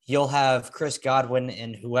 you'll have Chris Godwin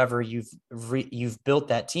and whoever you've built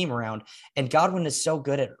that team around. And Godwin is so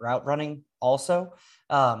good at route running also.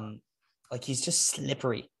 Like he's just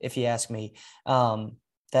slippery, if you ask me,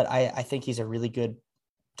 that I think he's a really good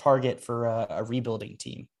target for a rebuilding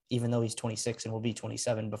team, even though he's 26 and will be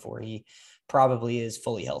 27 before he probably is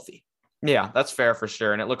fully healthy. Yeah, that's fair for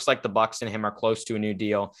sure. And it looks like the Bucs and him are close to a new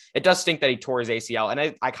deal. It does stink that he tore his ACL.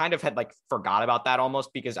 And I kind of had like forgot about that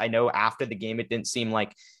almost, because I know after the game, it didn't seem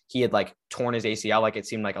like he had like torn his ACL. Like it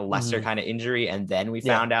seemed like a lesser kind of injury. And then we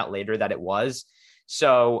found out later that it was.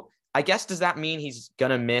 So I guess, does that mean he's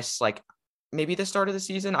going to miss like maybe the start of the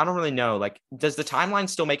season? I don't really know. Like, does the timeline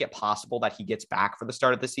still make it possible that he gets back for the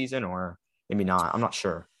start of the season, or maybe not? I'm not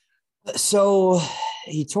sure. So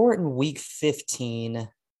he tore it in week 15.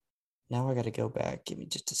 Now I got to go back. Give me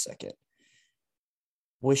just a second.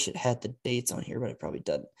 Wish it had the dates on here, but it probably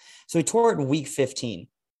doesn't. So he tore it in week 15.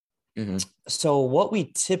 Mm-hmm. So what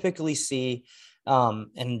we typically see,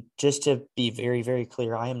 and just to be very, very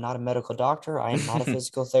clear, I am not a medical doctor. I am not a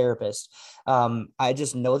physical therapist. I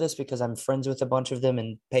just know this because I'm friends with a bunch of them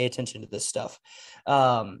and pay attention to this stuff.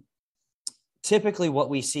 Typically what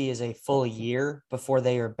we see is a full year before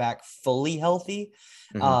they are back fully healthy.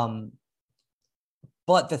 Mm-hmm.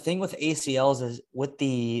 But the thing with ACLs is, with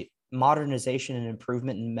the modernization and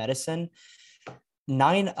improvement in medicine, a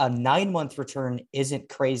 9-month return isn't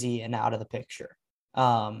crazy and out of the picture.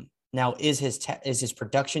 Now, is his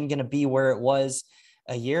production going to be where it was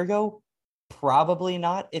a year ago? Probably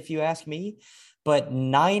not, if you ask me. But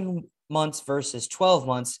 9 months versus 12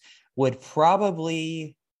 months would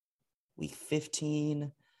probably week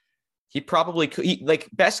 15. He probably could, like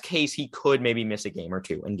best case, he could maybe miss a game or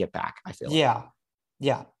two and get back, I feel.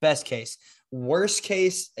 Yeah, best case. Worst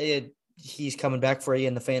case, he's coming back for you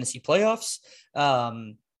in the fantasy playoffs.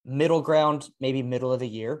 Middle ground, maybe middle of the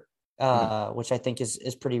year, which I think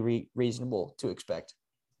is pretty reasonable to expect.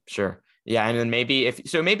 Sure. Yeah, and then maybe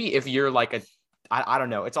if you're like I don't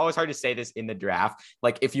know. It's always hard to say this in the draft.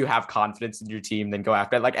 Like if you have confidence in your team, then go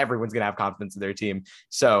after it. Like everyone's going to have confidence in their team.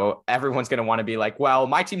 So everyone's going to want to be like, well,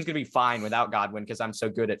 my team's going to be fine without Godwin because I'm so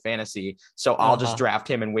good at fantasy. So I'll just draft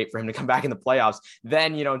him and wait for him to come back in the playoffs.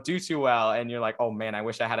 Then you don't do too well. And you're like, oh man, I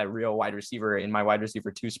wish I had a real wide receiver in my wide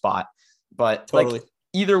receiver 2 spot. But totally. Like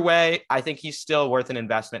either way, I think he's still worth an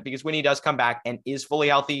investment, because when he does come back and is fully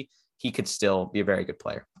healthy, he could still be a very good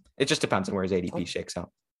player. It just depends on where his ADP shakes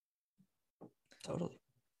out. Totally.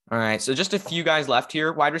 All right. So just a few guys left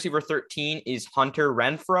here. Wide receiver 13 is Hunter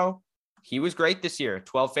Renfrow. He was great this year.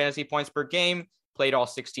 12 fantasy points per game, played all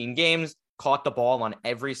 16 games, caught the ball on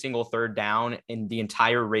every single third down in the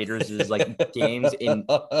entire Raiders' games,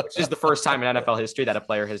 which is the first time in NFL history that a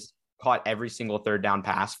player has caught every single third down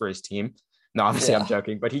pass for his team. No, obviously I'm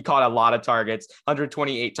joking, but he caught a lot of targets,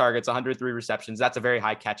 128 targets, 103 receptions. That's a very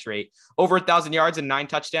high catch rate, over 1,000 yards and 9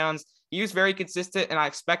 touchdowns. He was very consistent, and I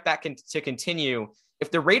expect that to continue.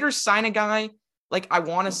 If the Raiders sign a guy, like I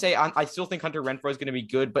want to say, I still think Hunter Renfrow is going to be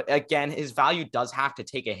good, but again, his value does have to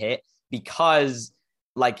take a hit because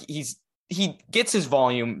like he gets his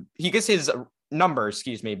volume, he gets his numbers,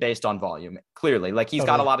 based on volume. Clearly, like he's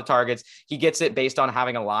got a lot of targets. He gets it based on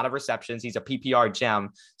having a lot of receptions. He's a PPR gem.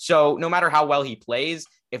 So no matter how well he plays,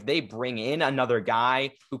 if they bring in another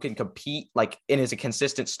guy who can compete, like and is a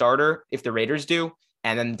consistent starter, if the Raiders do,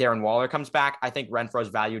 and then Darren Waller comes back, I think Renfrow's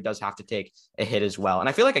value does have to take a hit as well. And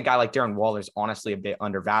I feel like a guy like Darren Waller is honestly a bit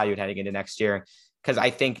undervalued heading into next year, because I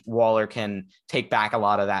think Waller can take back a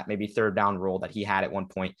lot of that maybe third down role that he had at one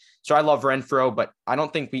point. So I love Renfrow, but I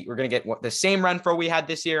don't think we're going to get the same Renfrow we had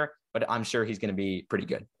this year, but I'm sure he's going to be pretty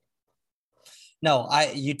good. No,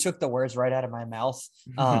 you took the words right out of my mouth.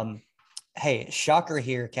 Hey, shocker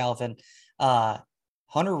here, Calvin.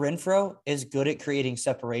 Hunter Renfrow is good at creating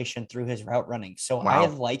separation through his route running. So I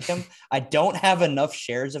like him. I don't have enough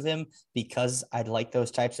shares of him because I like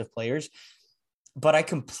those types of players. But I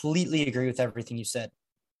completely agree with everything you said.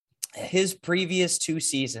 His previous 2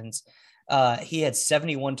 seasons, he had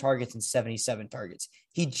 71 targets and 77 targets.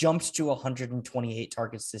 He jumped to 128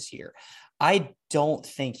 targets this year. I don't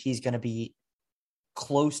think he's going to be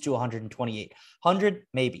close to 128. 100,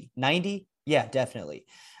 maybe. 90? Yeah, definitely.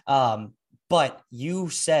 But you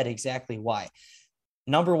said exactly why.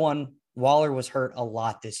 Number one, Waller was hurt a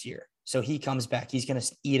lot this year. So he comes back. He's going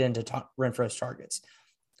to eat into Renfrow's targets.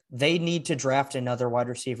 They need to draft another wide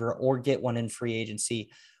receiver or get one in free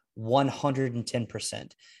agency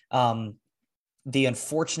 110%. The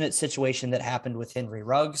unfortunate situation that happened with Henry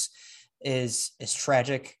Ruggs is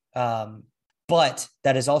tragic. But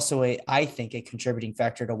that is also I think a contributing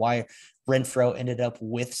factor to why Renfrow ended up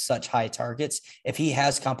with such high targets. If he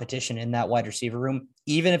has competition in that wide receiver room,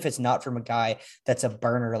 even if it's not from a guy that's a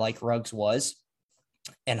burner like Ruggs was,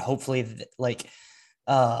 and hopefully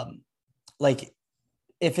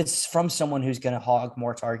if it's from someone who's going to hog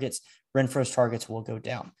more targets, Renfrow's targets will go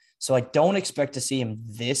down. So I don't expect to see him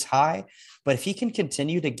this high, but if he can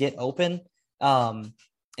continue to get open and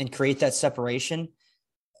create that separation,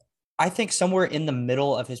 I think somewhere in the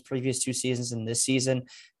middle of his previous 2 seasons and this season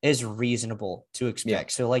is reasonable to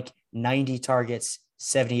expect. Yeah. So like 90 targets,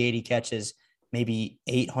 70, 80 catches, maybe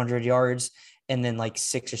 800 yards, and then like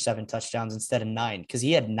 6 or 7 touchdowns instead of 9, because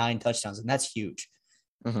he had 9 touchdowns, and that's huge.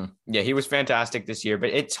 Mm-hmm. Yeah, he was fantastic this year, but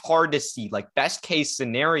it's hard to see. Like best case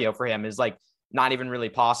scenario for him is like not even really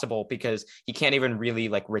possible, because he can't even really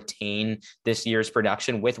like retain this year's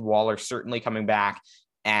production with Waller certainly coming back.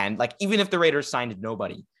 And like, even if the Raiders signed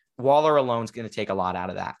nobody, Waller alone is going to take a lot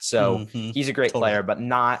out of that. So he's a great player, but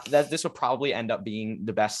not that this will probably end up being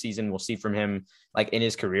the best season we'll see from him like in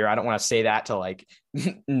his career. I don't want to say that to like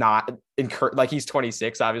not incur, like he's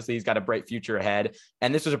 26. Obviously he's got a bright future ahead,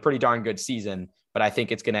 and this was a pretty darn good season, but I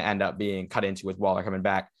think it's going to end up being cut into with Waller coming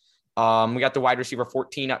back. We got the wide receiver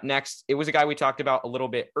 14 up next. It was a guy we talked about a little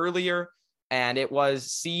bit earlier, and it was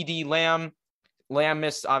CeeDee Lamb. Lamb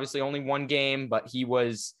missed obviously only 1 game, but he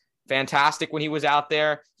was fantastic when he was out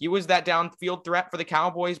there. He was that downfield threat for the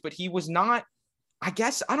Cowboys, but he was not, I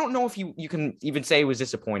guess, I don't know if you can even say he was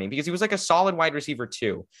disappointing, because he was like a solid wide receiver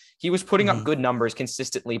too. He was putting up good numbers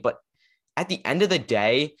consistently, but at the end of the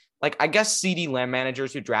day, like I guess CeeDee Lamb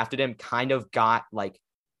managers who drafted him kind of got like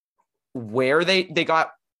where they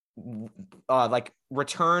got like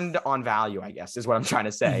returned on value, I guess is what I'm trying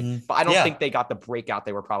to say. But I don't think they got the breakout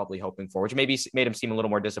they were probably hoping for, which maybe made him seem a little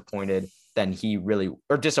more disappointed than he really,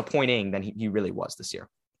 or disappointing than he really was this year.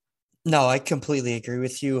 No, I completely agree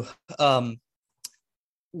with you.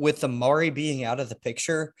 With Amari being out of the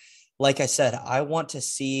picture, like I said, I want to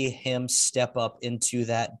see him step up into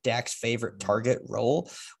that Dak's favorite target role,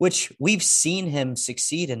 which we've seen him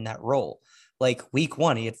succeed in that role. Like week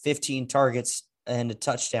 1, he had 15 targets and a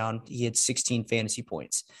touchdown. He had 16 fantasy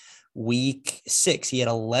points. Week 6, he had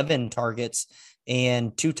 11 targets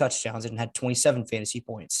and 2 touchdowns and had 27 fantasy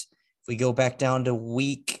points. If we go back down to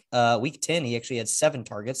week 10, he actually had 7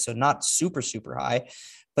 targets, so not super high,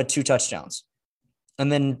 but 2 touchdowns.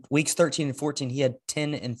 And then weeks 13 and 14, he had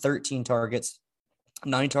 10 and 13 targets,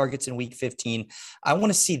 9 targets in week 15. I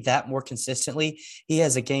want to see that more consistently. He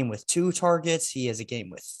has a game with 2 targets. He has a game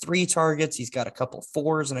with 3 targets. He's got a couple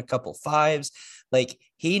 4s and a couple 5s. Like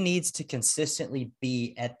he needs to consistently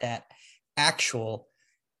be at that actual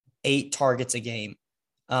 8 targets a game.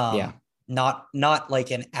 Yeah. Not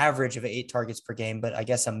like an average of 8 targets per game, but I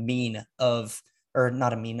guess a median of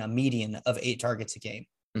 8 targets a game.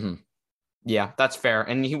 Mm-hmm. Yeah, that's fair.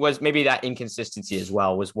 And he was maybe that inconsistency as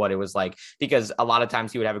well was what it was like, because a lot of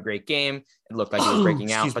times he would have a great game. It looked like he was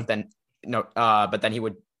breaking out, but then he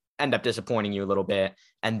would end up disappointing you a little bit.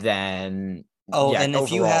 And then, and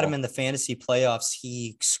if you had him in the fantasy playoffs,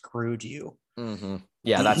 he screwed you. Mm-hmm.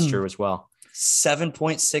 Yeah, that's true as well.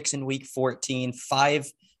 7.6 in week 14,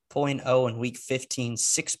 5.0 in week 15,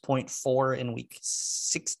 6.4 in week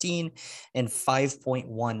 16, and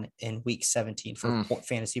 5.1 in week 17 for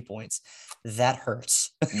fantasy points. That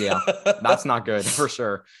hurts. Yeah, that's not good for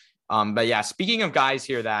sure. But yeah, speaking of guys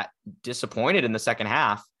here that disappointed in the second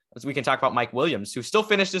half, as we can talk about Mike Williams, who still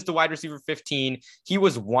finished as the wide receiver 15. He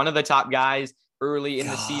was one of the top guys early in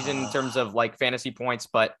the season in terms of like fantasy points,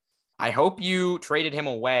 but I hope you traded him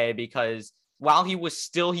away, because while he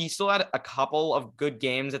still had a couple of good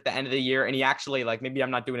games at the end of the year. And he actually, like, maybe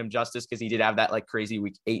I'm not doing him justice because he did have that like crazy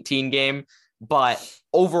week 18 game, but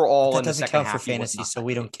overall that doesn't count for fantasy. So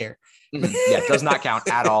we don't care. Yeah, it does not count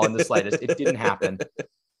at all in the slightest. It didn't happen.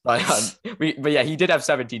 But yeah, he did have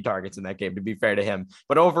 17 targets in that game, to be fair to him.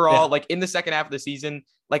 But overall, like in the second half of the season,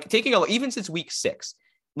 like even since week 6,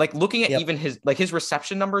 like looking at even his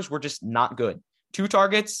reception numbers were just not good. 2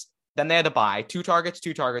 targets, then they had to bye. 2 targets,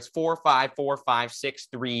 4, 5, 4, 5, 6,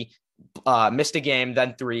 3, missed a game,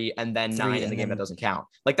 then 3, and then 9 in the game that doesn't count.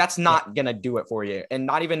 Like that's not going to do it for you. And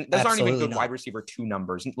those aren't even good wide receiver 2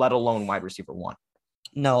 numbers, let alone wide receiver 1.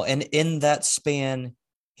 No. And in that span,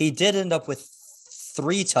 he did end up with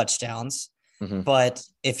 3 touchdowns. Mm-hmm. But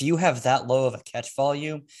if you have that low of a catch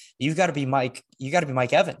volume, you got to be Mike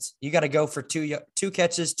Evans. You got to go for 2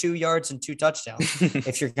 catches, 2 yards, and 2 touchdowns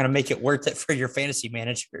if you're going to make it worth it for your fantasy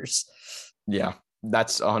managers. Yeah,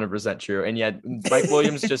 that's 100% true. And yet Mike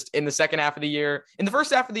Williams just in the second half of the year, in the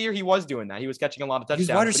first half of the year, he was doing that. He was catching a lot of touchdowns.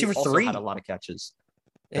 He was wide receiver 3. Had a lot of catches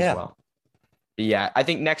as well. But yeah, I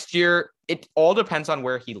think next year, it all depends on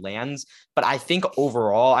where he lands. But I think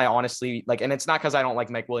overall, I honestly like, and it's not because I don't like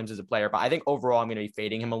Mike Williams as a player, but I think overall I'm going to be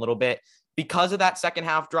fading him a little bit because of that second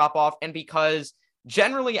half drop off. And because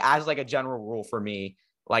generally, as like a general rule for me,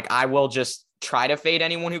 like I will just try to fade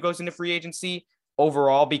anyone who goes into free agency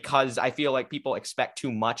overall, because I feel like people expect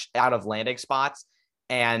too much out of landing spots.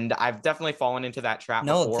 And I've definitely fallen into that trap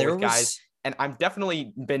before with guys. And I've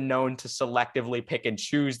definitely been known to selectively pick and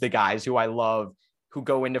choose the guys who I love who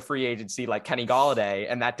go into free agency, like Kenny Golladay,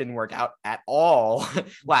 and that didn't work out at all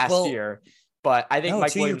last year. But I think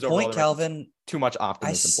Mike Williams, overall, Calvin, too much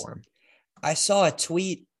optimism for him. I saw a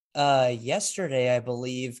tweet yesterday, I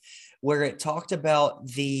believe, where it talked about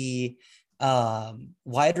the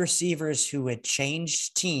wide receivers who had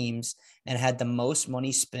changed teams and had the most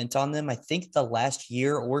money spent on them. I think the last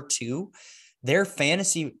year or 2. Their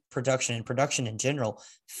fantasy production and production in general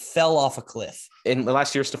fell off a cliff. In the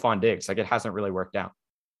last year, Stephon Diggs, like it hasn't really worked out.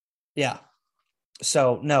 Yeah.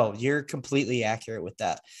 So no, you're completely accurate with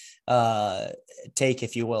that take,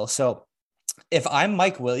 if you will. So if I'm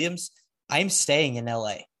Mike Williams, I'm staying in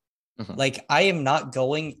LA. Mm-hmm. Like I am not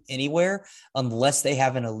going anywhere unless they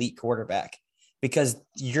have an elite quarterback, because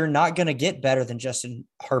you're not going to get better than Justin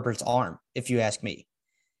Herbert's arm. If you ask me,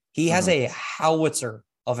 he has a howitzer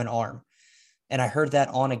of an arm. And I heard that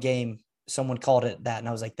on a game, someone called it that. And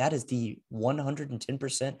I was like, that is the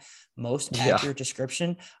 110% most accurate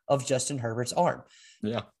description of Justin Herbert's arm.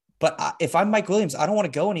 Yeah. But if I'm Mike Williams, I don't want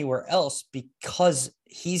to go anywhere else because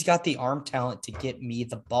he's got the arm talent to get me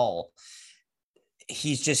the ball.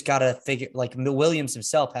 He's just got to Williams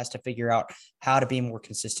himself has to figure out how to be more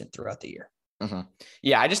consistent throughout the year. Mm-hmm.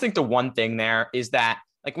 Yeah. I just think the one thing there is that,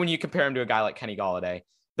 like, when you compare him to a guy like Kenny Golladay,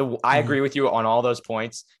 I agree with you on all those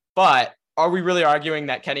points, but are we really arguing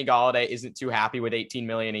that Kenny Golladay isn't too happy with $18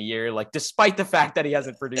 million a year? Like, despite the fact that he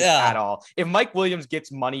hasn't produced at all, if Mike Williams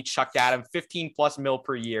gets money chucked at him, 15+ mil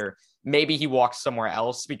per year, maybe he walks somewhere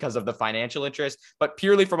else because of the financial interest, but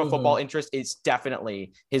purely from a football interest, it's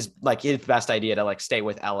definitely his best idea to like stay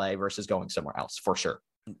with LA versus going somewhere else for sure.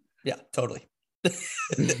 Yeah, totally.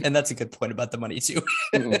 And that's a good point about the money too.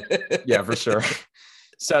 Yeah, for sure.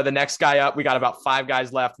 So the next guy up, we got about 5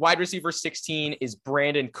 guys left. Wide receiver 16 is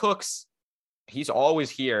Brandon Cooks. He's always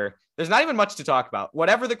here. There's not even much to talk about.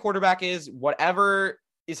 Whatever the quarterback is, whatever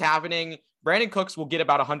is happening, Brandon Cooks will get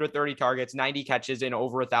about 130 targets, 90 catches, and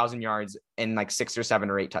over 1,000 yards, and like 6 or 7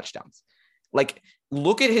 or 8 touchdowns. Like,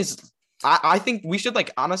 look at his. I think we should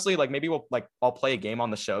honestly, maybe I'll play a game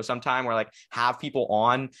on the show sometime where have people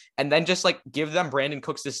on and then just give them Brandon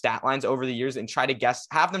Cooks' stat lines over the years and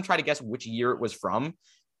have them try to guess which year it was from.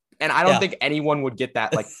 And I don't think anyone would get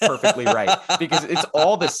that like perfectly right because it's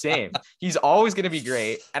all the same. He's always going to be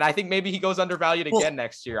great. And I think maybe he goes undervalued again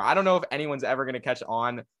next year. I don't know if anyone's ever going to catch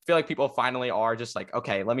on. I feel like people finally are just like,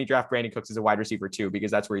 okay, let me draft Brandon Cooks as a wide receiver too,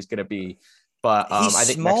 because that's where he's going to be. But I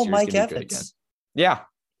think small next year Mike he's going to be good again. Evans. Yeah.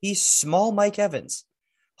 He's small Mike Evans.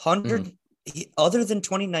 100, other than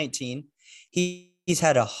 2019, he's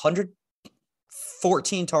had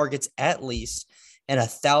 114 targets at least and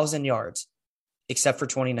 1,000 yards, except for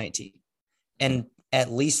 2019, and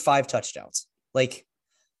at least 5 touchdowns. Like,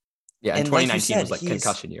 yeah, and 2019 was like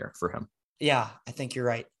concussion year for him. Yeah, I think you're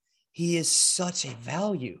right. He is such a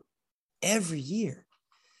value every year.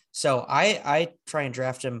 So I try and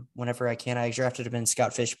draft him whenever I can. I drafted him in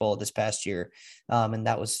Scott Fishbowl this past year, and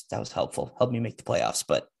that was helpful. Helped me make the playoffs,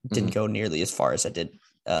 but didn't go nearly as far as I did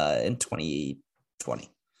in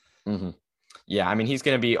 2020. Yeah, I mean, he's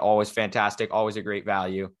going to be always fantastic, always a great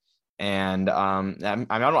value. And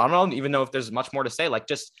I don't even know if there's much more to say. Like,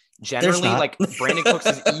 just generally, like Brandon Cooks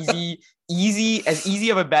is easy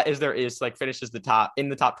of a bet as there is. Like, finishes in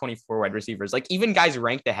the top 24 wide receivers. Like, even guys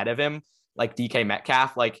ranked ahead of him, like DK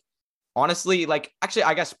Metcalf. Like, honestly, like, actually,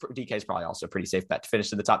 I guess DK is probably also a pretty safe bet to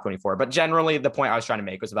finish in the top 24. But generally, the point I was trying to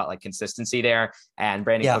make was about like consistency there. And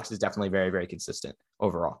Brandon Cooks is definitely very, very consistent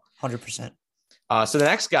overall. 100%. So the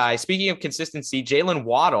next guy, speaking of consistency, Jalen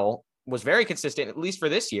Waddle was very consistent, at least for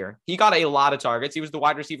this year. He got a lot of targets. He was the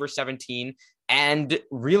wide receiver 17. And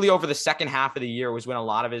really over the second half of the year was when a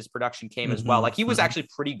lot of his production came as well. Like, he was actually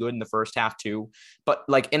pretty good in the first half too. But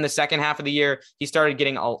like in the second half of the year, he started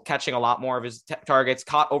catching a lot more of his targets,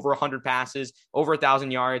 caught over 100 passes, over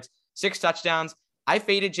 1,000 yards, 6 touchdowns. I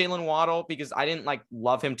faded Jalen Waddle because I didn't like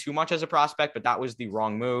love him too much as a prospect, but that was the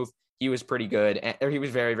wrong move. He was pretty good, or he was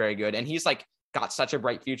very, very good. And he's like got such a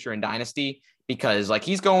bright future in Dynasty because like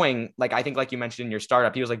he's going, like, I think like you mentioned in your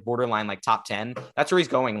startup, he was like borderline like top 10. That's where he's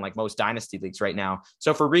going in like most Dynasty leagues right now.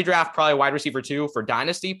 So for redraft, probably wide receiver 2. For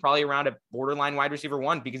Dynasty, probably around a borderline wide receiver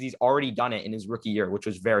 1 because he's already done it in his rookie year, which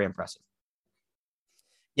was very impressive.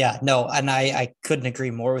 Yeah, no, and I couldn't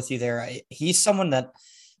agree more with you there. He's someone that,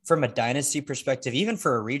 from a Dynasty perspective, even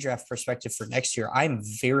for a redraft perspective for next year, I'm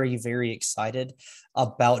very, very excited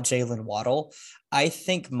about Jalen Waddle. I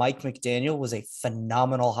think Mike McDaniel was a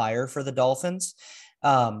phenomenal hire for the Dolphins.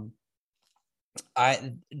 Mike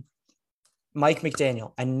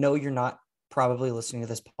McDaniel, I know you're not probably listening to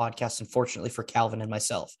this podcast, unfortunately for Calvin and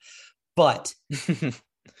myself, but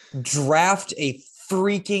draft a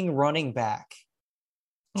freaking running back.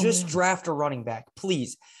 Just draft a running back,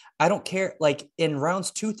 please. I don't care. Like, in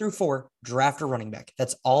rounds 2 through 4, draft a running back.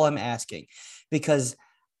 That's all I'm asking, because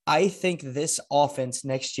I think this offense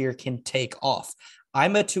next year can take off.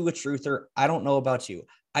 I'm a Tua truther. I don't know about you.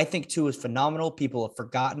 I think Tua is phenomenal. People have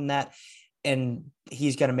forgotten that, and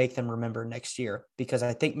he's going to make them remember next year, because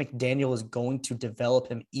I think McDaniel is going to develop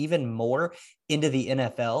him even more into the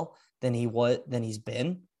NFL than he's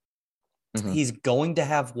been. He's going to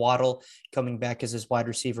have Waddle coming back as his wide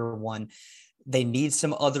receiver 1. They need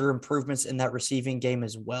some other improvements in that receiving game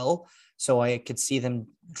as well. So I could see them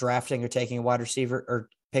drafting or taking a wide receiver or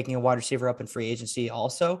picking a wide receiver up in free agency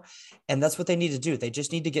also. And that's what they need to do. They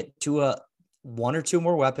just need to get to 1 or 2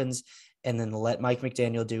 more weapons and then let Mike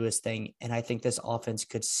McDaniel do his thing. And I think this offense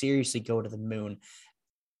could seriously go to the moon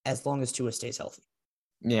as long as Tua stays healthy.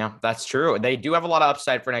 Yeah, that's true. They do have a lot of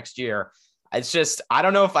upside for next year. It's just, I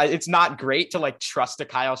don't know if it's not great to like trust a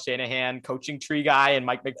Kyle Shanahan coaching tree guy and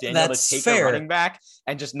Mike McDaniel to take a running back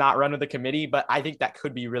and just not run with the committee. But I think that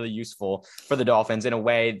could be really useful for the Dolphins in a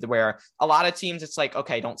way where a lot of teams, it's like,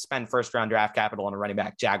 okay, don't spend first round draft capital on a running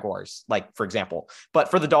back, Jaguars, like for example.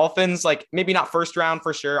 But for the Dolphins, like maybe not first round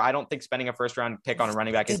for sure. I don't think spending a first round pick on a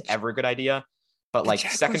running back is ever a good idea, but like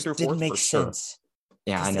Jaguars second through fourth for sense.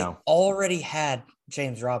 Sure. Yeah, I know. Already had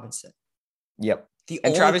James Robinson. Yep.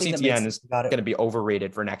 And Travis Etienne is going to be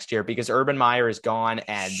overrated for next year because Urban Meyer is gone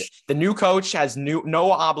and the new coach has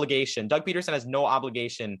no obligation. Doug Peterson has no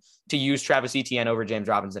obligation to use Travis Etienne over James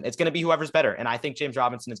Robinson. It's going to be whoever's better. And I think James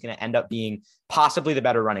Robinson is going to end up being possibly the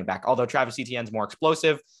better running back, although Travis Etienne's more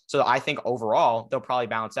explosive. So I think overall they'll probably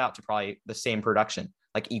balance out to probably the same production,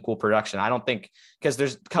 like equal production. I don't think because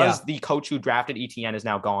the coach who drafted Etienne is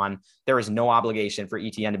now gone. There is no obligation for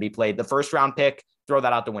Etienne to be played. The first round pick, throw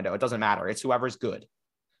that out the window. It doesn't matter. It's whoever's good.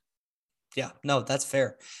 Yeah, no, that's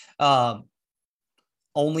fair.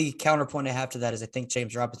 Only counterpoint I have to that is I think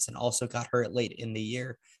James Robinson also got hurt late in the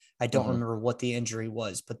year. I don't remember what the injury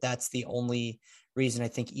was, but that's the only reason I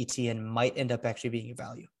think Etienne might end up actually being a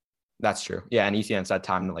value. That's true. Yeah. And Etienne's had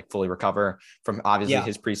time to like fully recover from obviously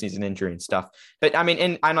his preseason injury and stuff. But I mean,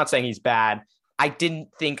 and I'm not saying he's bad. I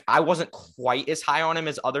wasn't quite as high on him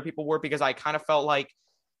as other people were because I kind of felt like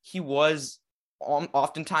he was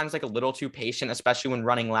oftentimes like a little too patient, especially when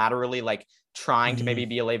running laterally, like trying to maybe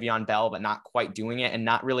be a Le'Veon Bell, but not quite doing it and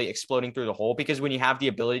not really exploding through the hole. Because when you have the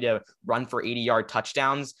ability to run for 80-yard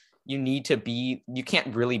touchdowns, you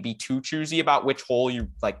can't really be too choosy about which hole you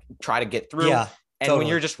like try to get through. Yeah. And Totally. when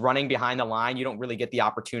you're just running behind the line, you don't really get the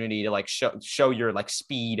opportunity to like show your like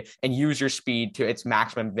speed and use your speed to its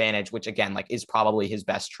maximum advantage, which again, like is probably his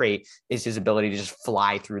best trait, is his ability to just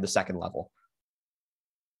fly through the second level.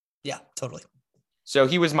 Yeah, totally. So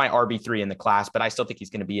he was my RB3 in the class, but I still think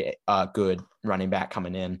he's going to be a good running back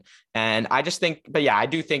coming in. And I just think, but yeah, I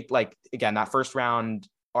do think like, again, that first round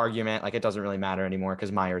argument, like it doesn't really matter anymore because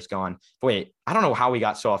Meyer's gone. Wait, I don't know how we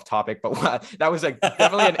got so off topic, but that was like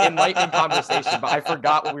definitely an enlightening conversation, but I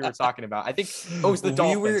forgot what we were talking about. I think it was the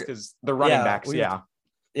Dolphins because the running backs.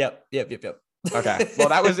 Yep. Okay. Well,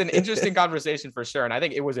 that was an interesting conversation for sure. And I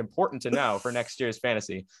think it was important to know for next year's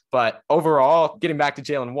fantasy. But overall, getting back to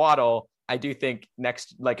Jalen Waddle, I do think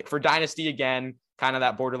next, like for Dynasty again, kind of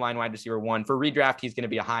that borderline wide receiver 1. For redraft, he's going to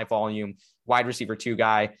be a high volume wide receiver 2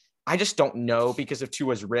 guy. I just don't know because of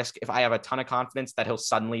Tua's risk. If I have a ton of confidence that he'll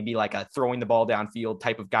suddenly be like a throwing the ball downfield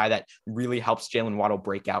type of guy that really helps Jalen Waddle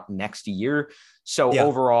break out next year. So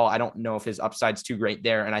overall, I don't know if his upside's too great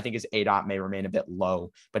there. And I think his ADOT may remain a bit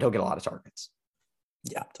low, but he'll get a lot of targets.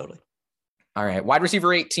 Yeah, totally. All right. Wide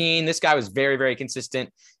receiver 18. This guy was very, very consistent.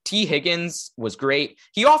 T. Higgins was great.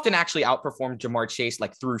 He often actually outperformed Jamar Chase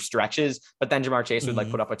like through stretches, but then Jamar Chase would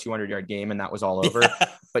like put up a 200-yard game and that was all over.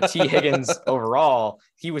 But T. Higgins overall,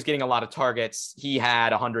 he was getting a lot of targets. He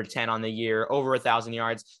had 110 on the year, over 1,000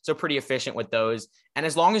 yards. So pretty efficient with those. And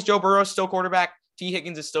as long as Joe Burrow is still quarterback, T.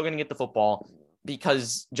 Higgins is still going to get the football.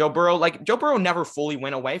 Because Joe Burrow never fully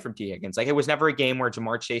went away from T. Higgins. Like it was never a game where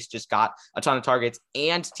Jamar Chase just got a ton of targets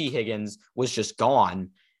and T. Higgins was just gone.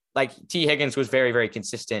 Like T. Higgins was very, very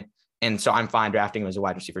consistent. And so I'm fine drafting him as a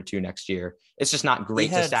wide receiver 2 next year. It's just not great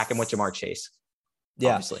to stack him with Jamar Chase.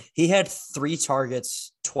 Yeah. Obviously. He had 3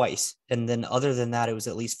 targets twice. And then other than that, it was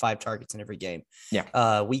at least 5 targets in every game.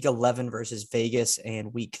 Yeah. Week 11 versus Vegas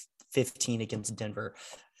and week 15 against Denver.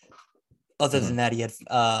 Other than that, he had,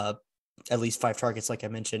 at least 5 targets, like I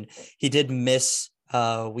mentioned. He did miss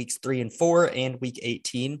weeks 3 and 4 and week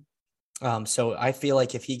 18. So I feel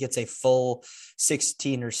like if he gets a full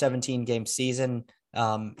 16 or 17 game season,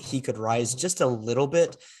 he could rise just a little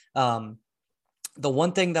bit. The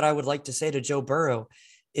one thing that I would like to say to Joe Burrow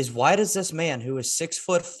is, why does this man who is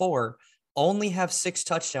 6'4" only have 6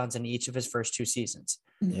 touchdowns in each of his first 2 seasons?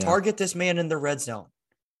 Target this man in the red zone.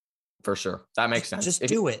 For sure. That makes sense. Just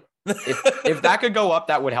do it. if that could go up,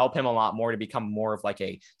 that would help him a lot more to become more of like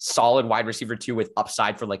a solid wide receiver 2 with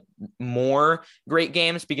upside for like more great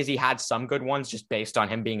games, because he had some good ones just based on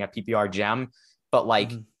him being a PPR gem. But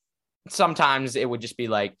like sometimes it would just be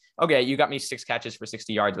like, okay, you got me 6 catches for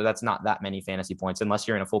 60 yards, but that's not that many fantasy points unless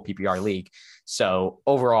you're in a full PPR league. So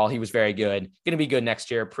overall, he was very good. Going to be good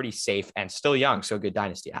next year, pretty safe and still young. So a good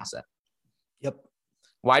dynasty asset. Yep.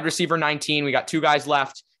 Wide receiver 19. We got 2 guys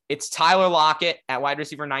left. It's Tyler Lockett at wide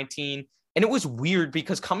receiver 19. And it was weird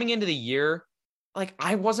because coming into the year, like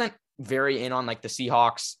I wasn't very in on like the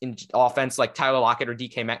Seahawks in offense, like Tyler Lockett or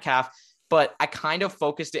DK Metcalf, but I kind of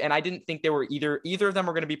focused it and I didn't think they were either of them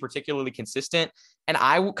were going to be particularly consistent. And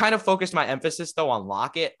I kind of focused my emphasis though on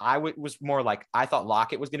Lockett. Was more like, I thought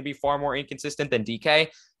Lockett was going to be far more inconsistent than DK,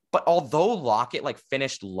 but although Lockett like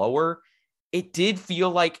finished lower, it did feel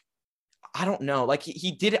like, I don't know, like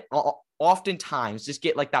he did it oftentimes just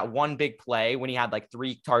get like that one big play when he had like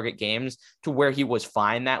 3 target games to where he was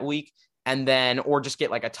fine that week. And then, or just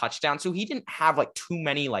get like a touchdown. So he didn't have like too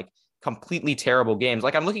many like completely terrible games.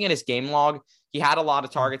 Like I'm looking at his game log. He had a lot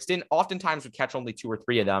of targets, oftentimes would catch only 2 or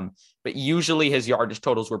 3 of them, but usually his yardage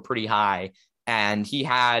totals were pretty high. And he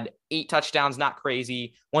had 8 touchdowns, not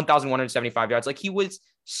crazy, 1,175 yards. Like he was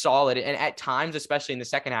solid. And at times, especially in the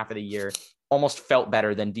second half of the year, almost felt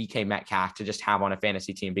better than DK Metcalf to just have on a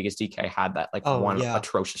fantasy team because DK had that like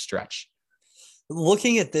atrocious stretch.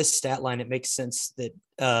 Looking at this stat line, it makes sense that,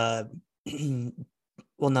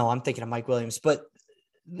 well, no, I'm thinking of Mike Williams, but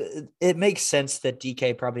it makes sense that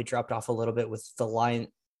DK probably dropped off a little bit with the line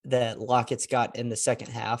that Lockett's got in the second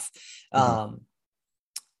half. But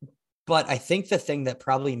I think the thing that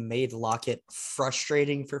probably made Lockett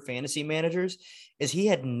frustrating for fantasy managers is he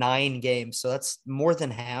had 9 games. So that's more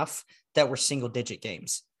than half that were single digit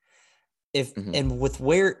games. And with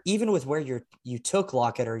where you took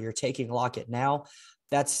Lockett or you're taking Lockett now,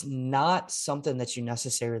 that's not something that you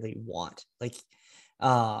necessarily want. Like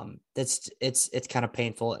it's kind of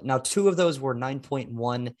painful. Now, 2 of those were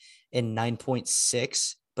 9.1 and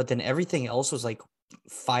 9.6, but then everything else was like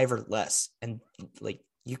 5 or less. And like,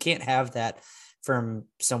 you can't have that from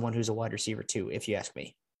someone who's a wide receiver too, if you ask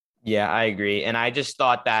me. Yeah, I agree. And I just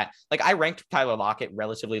thought that, like, I ranked Tyler Lockett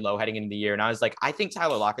relatively low heading into the year. And I was like, I think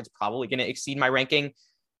Tyler Lockett's probably going to exceed my ranking,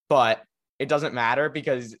 but it doesn't matter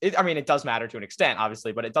because it does matter to an extent,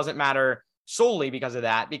 obviously, but it doesn't matter solely because of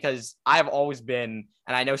that, because I've always been,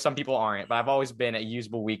 and I know some people aren't, but I've always been a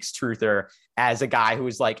usable weeks truther as a guy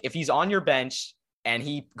who's like, if he's on your bench and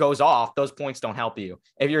he goes off, those points don't help you.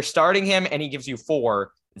 If you're starting him and he gives you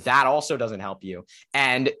 4, that also doesn't help you.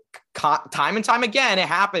 And time and time again, it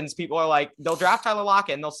happens. People are like, they'll draft Tyler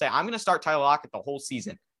Lockett and they'll say, I'm going to start Tyler Lockett the whole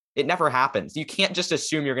season. It never happens. You can't just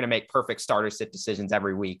assume you're going to make perfect starter sit decisions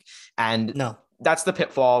every week. And no, that's the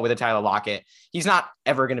pitfall with a Tyler Lockett. He's not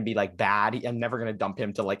ever going to be like bad. I'm never going to dump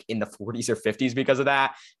him to like in the 40s or 50s because of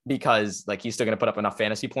that, because like he's still going to put up enough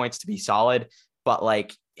fantasy points to be solid. But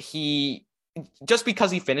like just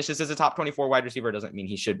because he finishes as a top 24 wide receiver doesn't mean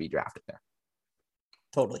he should be drafted there.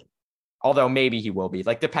 Totally. Although maybe he will be,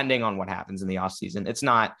 like, depending on what happens in the offseason. It's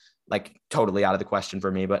not like totally out of the question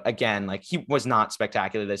for me. But again, like he was not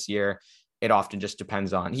spectacular this year. It often just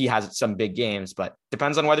depends on, he has some big games, but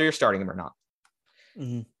depends on whether you're starting him or not.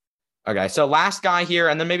 Mm-hmm. Okay. So last guy here,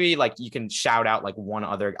 and then maybe like you can shout out like one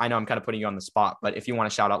other, I know I'm kind of putting you on the spot, but if you want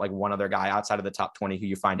to shout out like one other guy outside of the top 20 who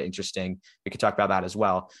you find interesting, we could talk about that as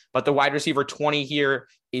well. But the wide receiver 20 here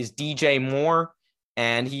is DJ Moore.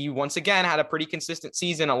 And he, once again, had a pretty consistent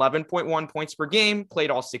season, 11.1 points per game, played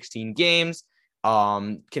all 16 games,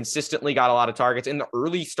 consistently got a lot of targets. In the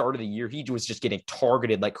early start of the year, he was just getting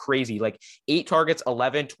targeted like crazy, like 8 targets,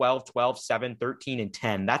 11, 12, 12, 7, 13, and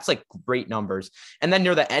 10. That's like great numbers. And then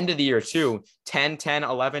near the end of the year too, 10, 10,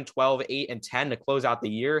 11, 12, 8, and 10 to close out the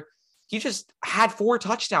year. He just had 4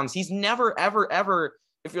 touchdowns. He's never, ever, ever,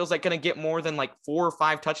 it feels like, going to get more than like 4 or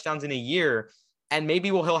 5 touchdowns in a year. And maybe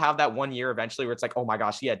he'll have that one year eventually where it's like, oh my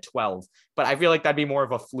gosh, he had 12. But I feel like that'd be more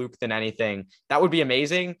of a fluke than anything. That would be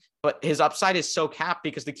amazing. But his upside is so capped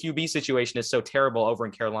because the QB situation is so terrible over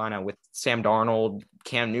in Carolina with Sam Darnold,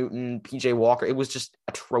 Cam Newton, PJ Walker. It was just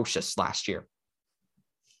atrocious last year.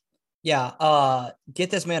 Yeah.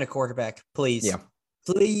 Get this man a quarterback, please. Yeah.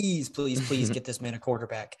 Please get this man a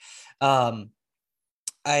quarterback.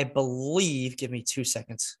 I believe, give me 2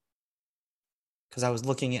 seconds, because I was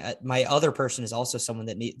looking at my other person is also someone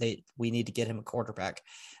that we need to get him a quarterback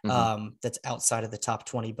that's outside of the top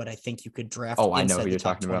 20, but I think you could draft I know who you're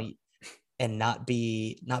talking about, and not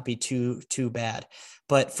be too bad.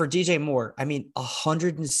 But for DJ Moore, I mean,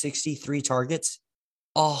 163 targets,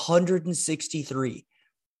 163.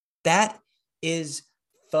 That is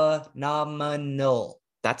phenomenal.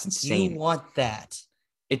 That's insane. You want that.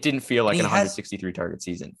 It didn't feel like an 163 target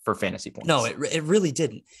season for fantasy points. No, it really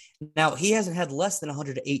didn't. Now, he hasn't had less than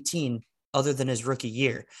 118 other than his rookie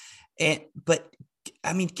year. But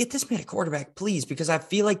I mean, get this man a quarterback, please, because I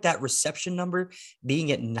feel like that reception number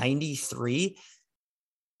being at 93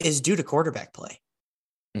 is due to quarterback play.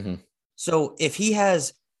 Mm-hmm. So if he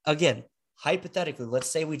has, again, hypothetically, let's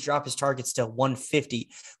say we drop his targets to 150,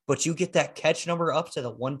 but you get that catch number up to the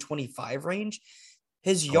 125 range,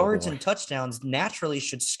 his yards and touchdowns naturally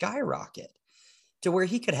should skyrocket to where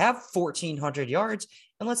he could have 1,400 yards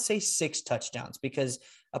and let's say 6 touchdowns, because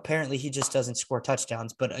apparently he just doesn't score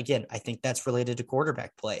touchdowns. But again, I think that's related to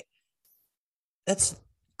quarterback play. That's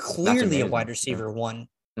clearly a wide receiver one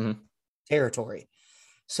territory.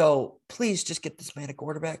 So please just get this man a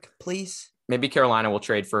quarterback, please. Maybe Carolina will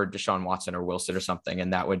trade for Deshaun Watson or Wilson or something,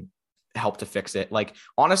 and that would help to fix it. Like,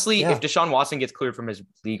 honestly, if Deshaun Watson gets cleared from his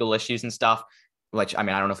legal issues and stuff, which, I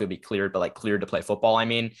mean, I don't know if he'll be cleared, but like cleared to play football. I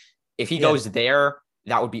mean, if he goes there,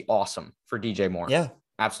 that would be awesome for DJ Moore. Yeah.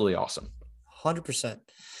 Absolutely awesome. 100%.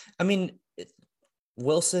 I mean,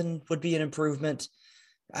 Wilson would be an improvement.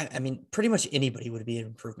 I mean, pretty much anybody would be an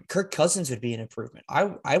improvement. Kirk Cousins would be an improvement.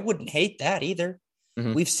 I wouldn't hate that either.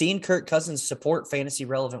 Mm-hmm. We've seen Kirk Cousins support fantasy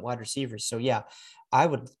relevant wide receivers. So yeah, I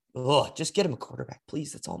would just get him a quarterback,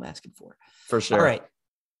 please. That's all I'm asking for. For sure.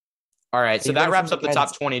 All right. So that wraps up the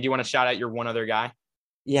top 20. Do you want to shout out your one other guy?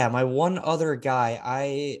 Yeah. My one other guy,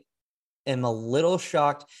 I am a little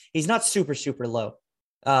shocked. He's not super, super low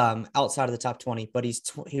outside of the top 20, but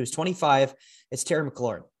he was 25. It's Terry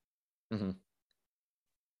McLaurin. Mm-hmm.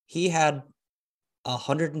 He had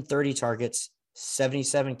 130 targets,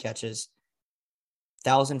 77 catches,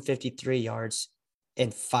 1,053 yards,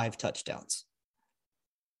 and 5 touchdowns.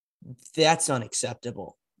 That's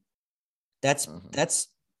unacceptable. That's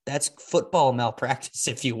football malpractice,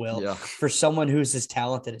 if you will, for someone who's as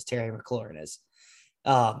talented as Terry McLaurin is.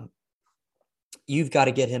 You've got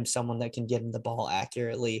to get him someone that can get him the ball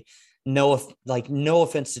accurately. No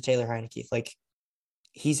offense to Taylor Heinicke. Like,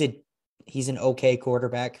 he's a he's an okay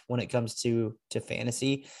quarterback when it comes to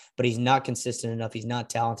fantasy, but he's not consistent enough. He's not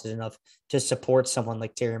talented enough to support someone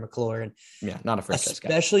like Terry McLaurin. Yeah, not a franchise guy.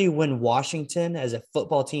 Especially when Washington, as a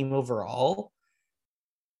football team overall,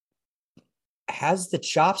 has the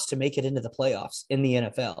chops to make it into the playoffs in the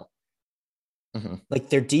NFL. Mm-hmm. Like,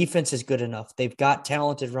 their defense is good enough. They've got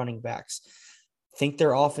talented running backs. I think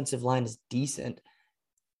their offensive line is decent.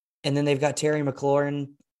 And then they've got Terry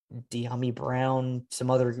McLaurin, De'Ami Brown,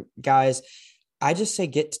 some other guys. I just say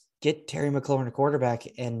get Terry McLaurin a quarterback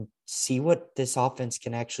and see what this offense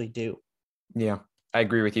can actually do. Yeah, I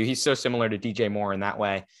agree with you. He's so similar to DJ Moore in that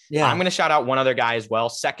way. Yeah. I'm going to shout out one other guy as well.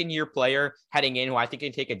 Second-year player heading in who I think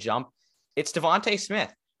can take a jump. It's DeVonta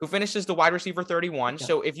Smith, who finishes the wide receiver 31. Yeah.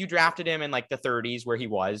 So if you drafted him in like the 30s where he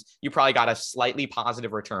was, you probably got a slightly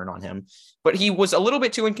positive return on him. But he was a little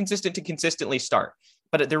bit too inconsistent to consistently start.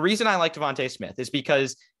 But the reason I like DeVonta Smith is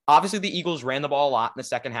because obviously the Eagles ran the ball a lot in the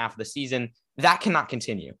second half of the season. That cannot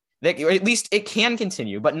continue. At least it can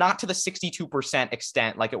continue, but not to the 62%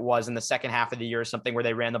 extent like it was in the second half of the year or something where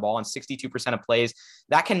they ran the ball on 62% of plays.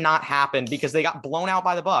 That cannot happen because they got blown out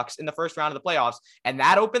by the Bucs in the first round of the playoffs. And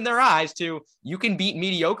that opened their eyes to, you can beat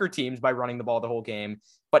mediocre teams by running the ball the whole game.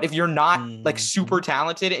 But if you're not like super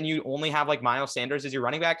talented and you only have like Miles Sanders as your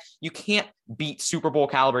running back, you can't beat Super Bowl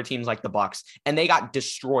caliber teams like the Bucs. And they got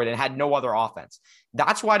destroyed and had no other offense.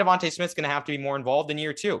 That's why DeVonta Smith's going to have to be more involved in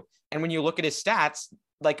year two. And when you look at his stats,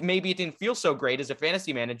 like maybe it didn't feel so great as a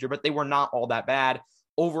fantasy manager, but they were not all that bad.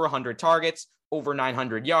 Over 100 targets, over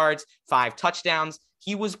 900 yards, 5 touchdowns.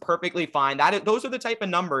 He was perfectly fine. Those are the type of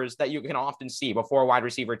numbers that you can often see before a wide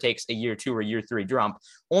receiver takes a year 2 or year 3 jump.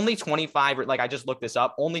 Only 25, like I just looked this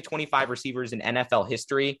up, only 25 receivers in NFL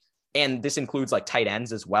history, and this includes like tight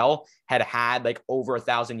ends as well, had like over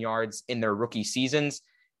 1,000 yards in their rookie seasons.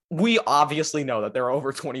 We obviously know that there are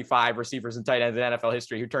over 25 receivers and tight ends in NFL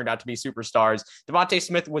history who turned out to be superstars. DeVonta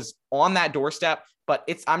Smith was on that doorstep, but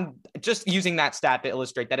I'm just using that stat to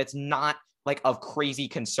illustrate that it's not like of crazy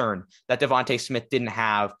concern that DeVonta Smith didn't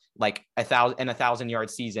have like 1,000-yard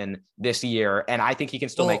season this year. And I think he can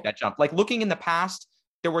still make that jump. Like looking in the past,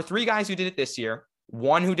 there were 3 guys who did it this year,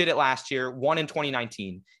 1 who did it last year, 1 in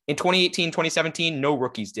 2019. In 2018, 2017, no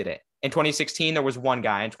rookies did it. In 2016, there was 1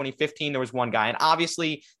 guy. In 2015, there was 1 guy. And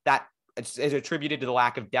obviously that is attributed to the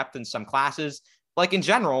lack of depth in some classes. Like in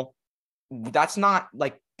general, that's not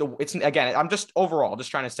like I'm just overall just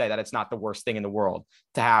trying to say that it's not the worst thing in the world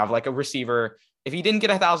to have like a receiver. If he didn't get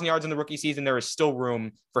 1,000 yards in the rookie season, there is still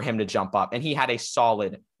room for him to jump up. And he had a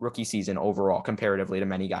solid rookie season overall comparatively to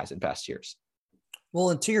many guys in past years. Well,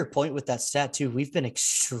 and to your point with that stat too, we've been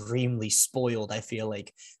extremely spoiled, I feel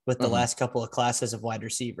like, with the last couple of classes of wide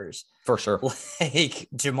receivers. For sure. Like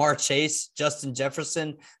Jamar Chase, Justin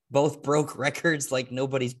Jefferson, both broke records like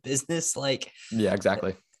nobody's business. Like, yeah,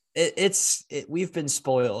 exactly. We've been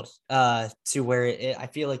spoiled to where I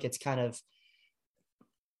feel like it's kind of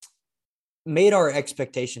made our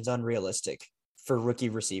expectations unrealistic for rookie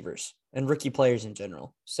receivers and rookie players in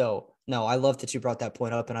general. So no, I love that you brought that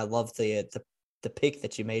point up, and I love the pick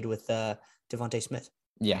that you made with DeVonta Smith.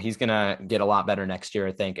 Yeah, he's going to get a lot better next year,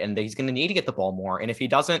 I think. And he's going to need to get the ball more. And if he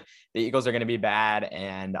doesn't, the Eagles are going to be bad.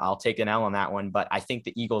 And I'll take an L on that one. But I think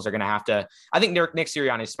the Eagles are going to have to, I think Nick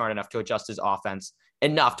Sirianni is smart enough to adjust his offense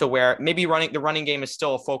enough to where maybe the running game is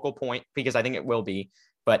still a focal point, because I think it will be.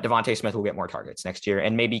 But DeVonta Smith will get more targets next year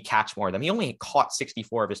and maybe catch more of them. He only caught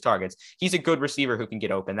 64 of his targets. He's a good receiver who can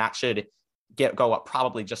get open. That should go up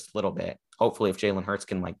probably just a little bit. Hopefully, if Jalen Hurts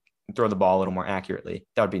can like throw the ball a little more accurately,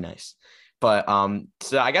 that would be nice. But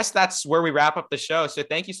so I guess that's where we wrap up the show. So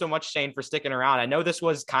thank you so much, Shane, for sticking around. I know this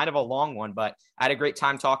was kind of a long one, but I had a great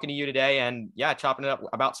time talking to you today, and yeah, chopping it up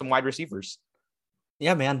about some wide receivers.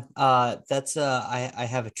 Yeah, man. That's I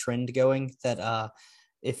have a trend going that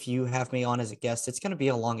if you have me on as a guest, it's going to be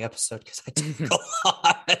a long episode because I talk a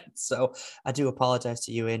lot. So I do apologize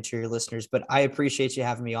to you and to your listeners, but I appreciate you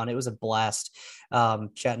having me on. It was a blast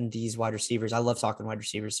chatting these wide receivers. I love talking wide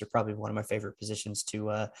receivers. They're probably one of my favorite positions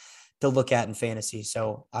to look at in fantasy.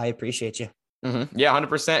 So I appreciate you. Mm-hmm. Yeah,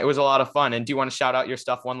 100%. It was a lot of fun. And do you want to shout out your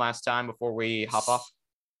stuff one last time before we hop off?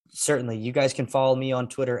 Certainly. You guys can follow me on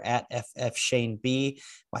Twitter at FFShaneB.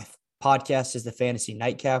 My podcast is the Fantasy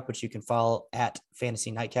Nightcap, which you can follow at Fantasy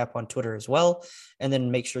Nightcap on Twitter as well. And then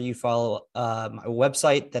make sure you follow my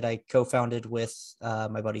website that I co-founded with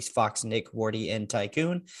my buddies Fox, Nick, Wardy, and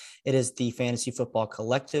Tycoon. It is the Fantasy Football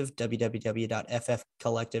Collective,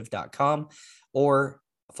 www.ffcollective.com, or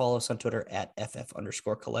follow us on Twitter at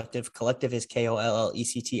 @FF_collective. Collective is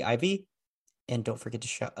KOLLECTIV. And don't forget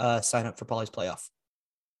to sign up for Polly's Playoff.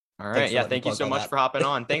 All right. Yeah. Thank you so much for hopping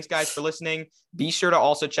on. Thanks, guys, for listening. Be sure to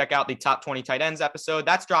also check out the top 20 tight ends episode.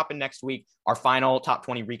 That's dropping next week, our final top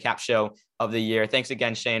 20 recap show of the year. Thanks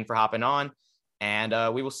again, Shane, for hopping on.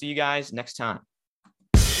 And we will see you guys next time.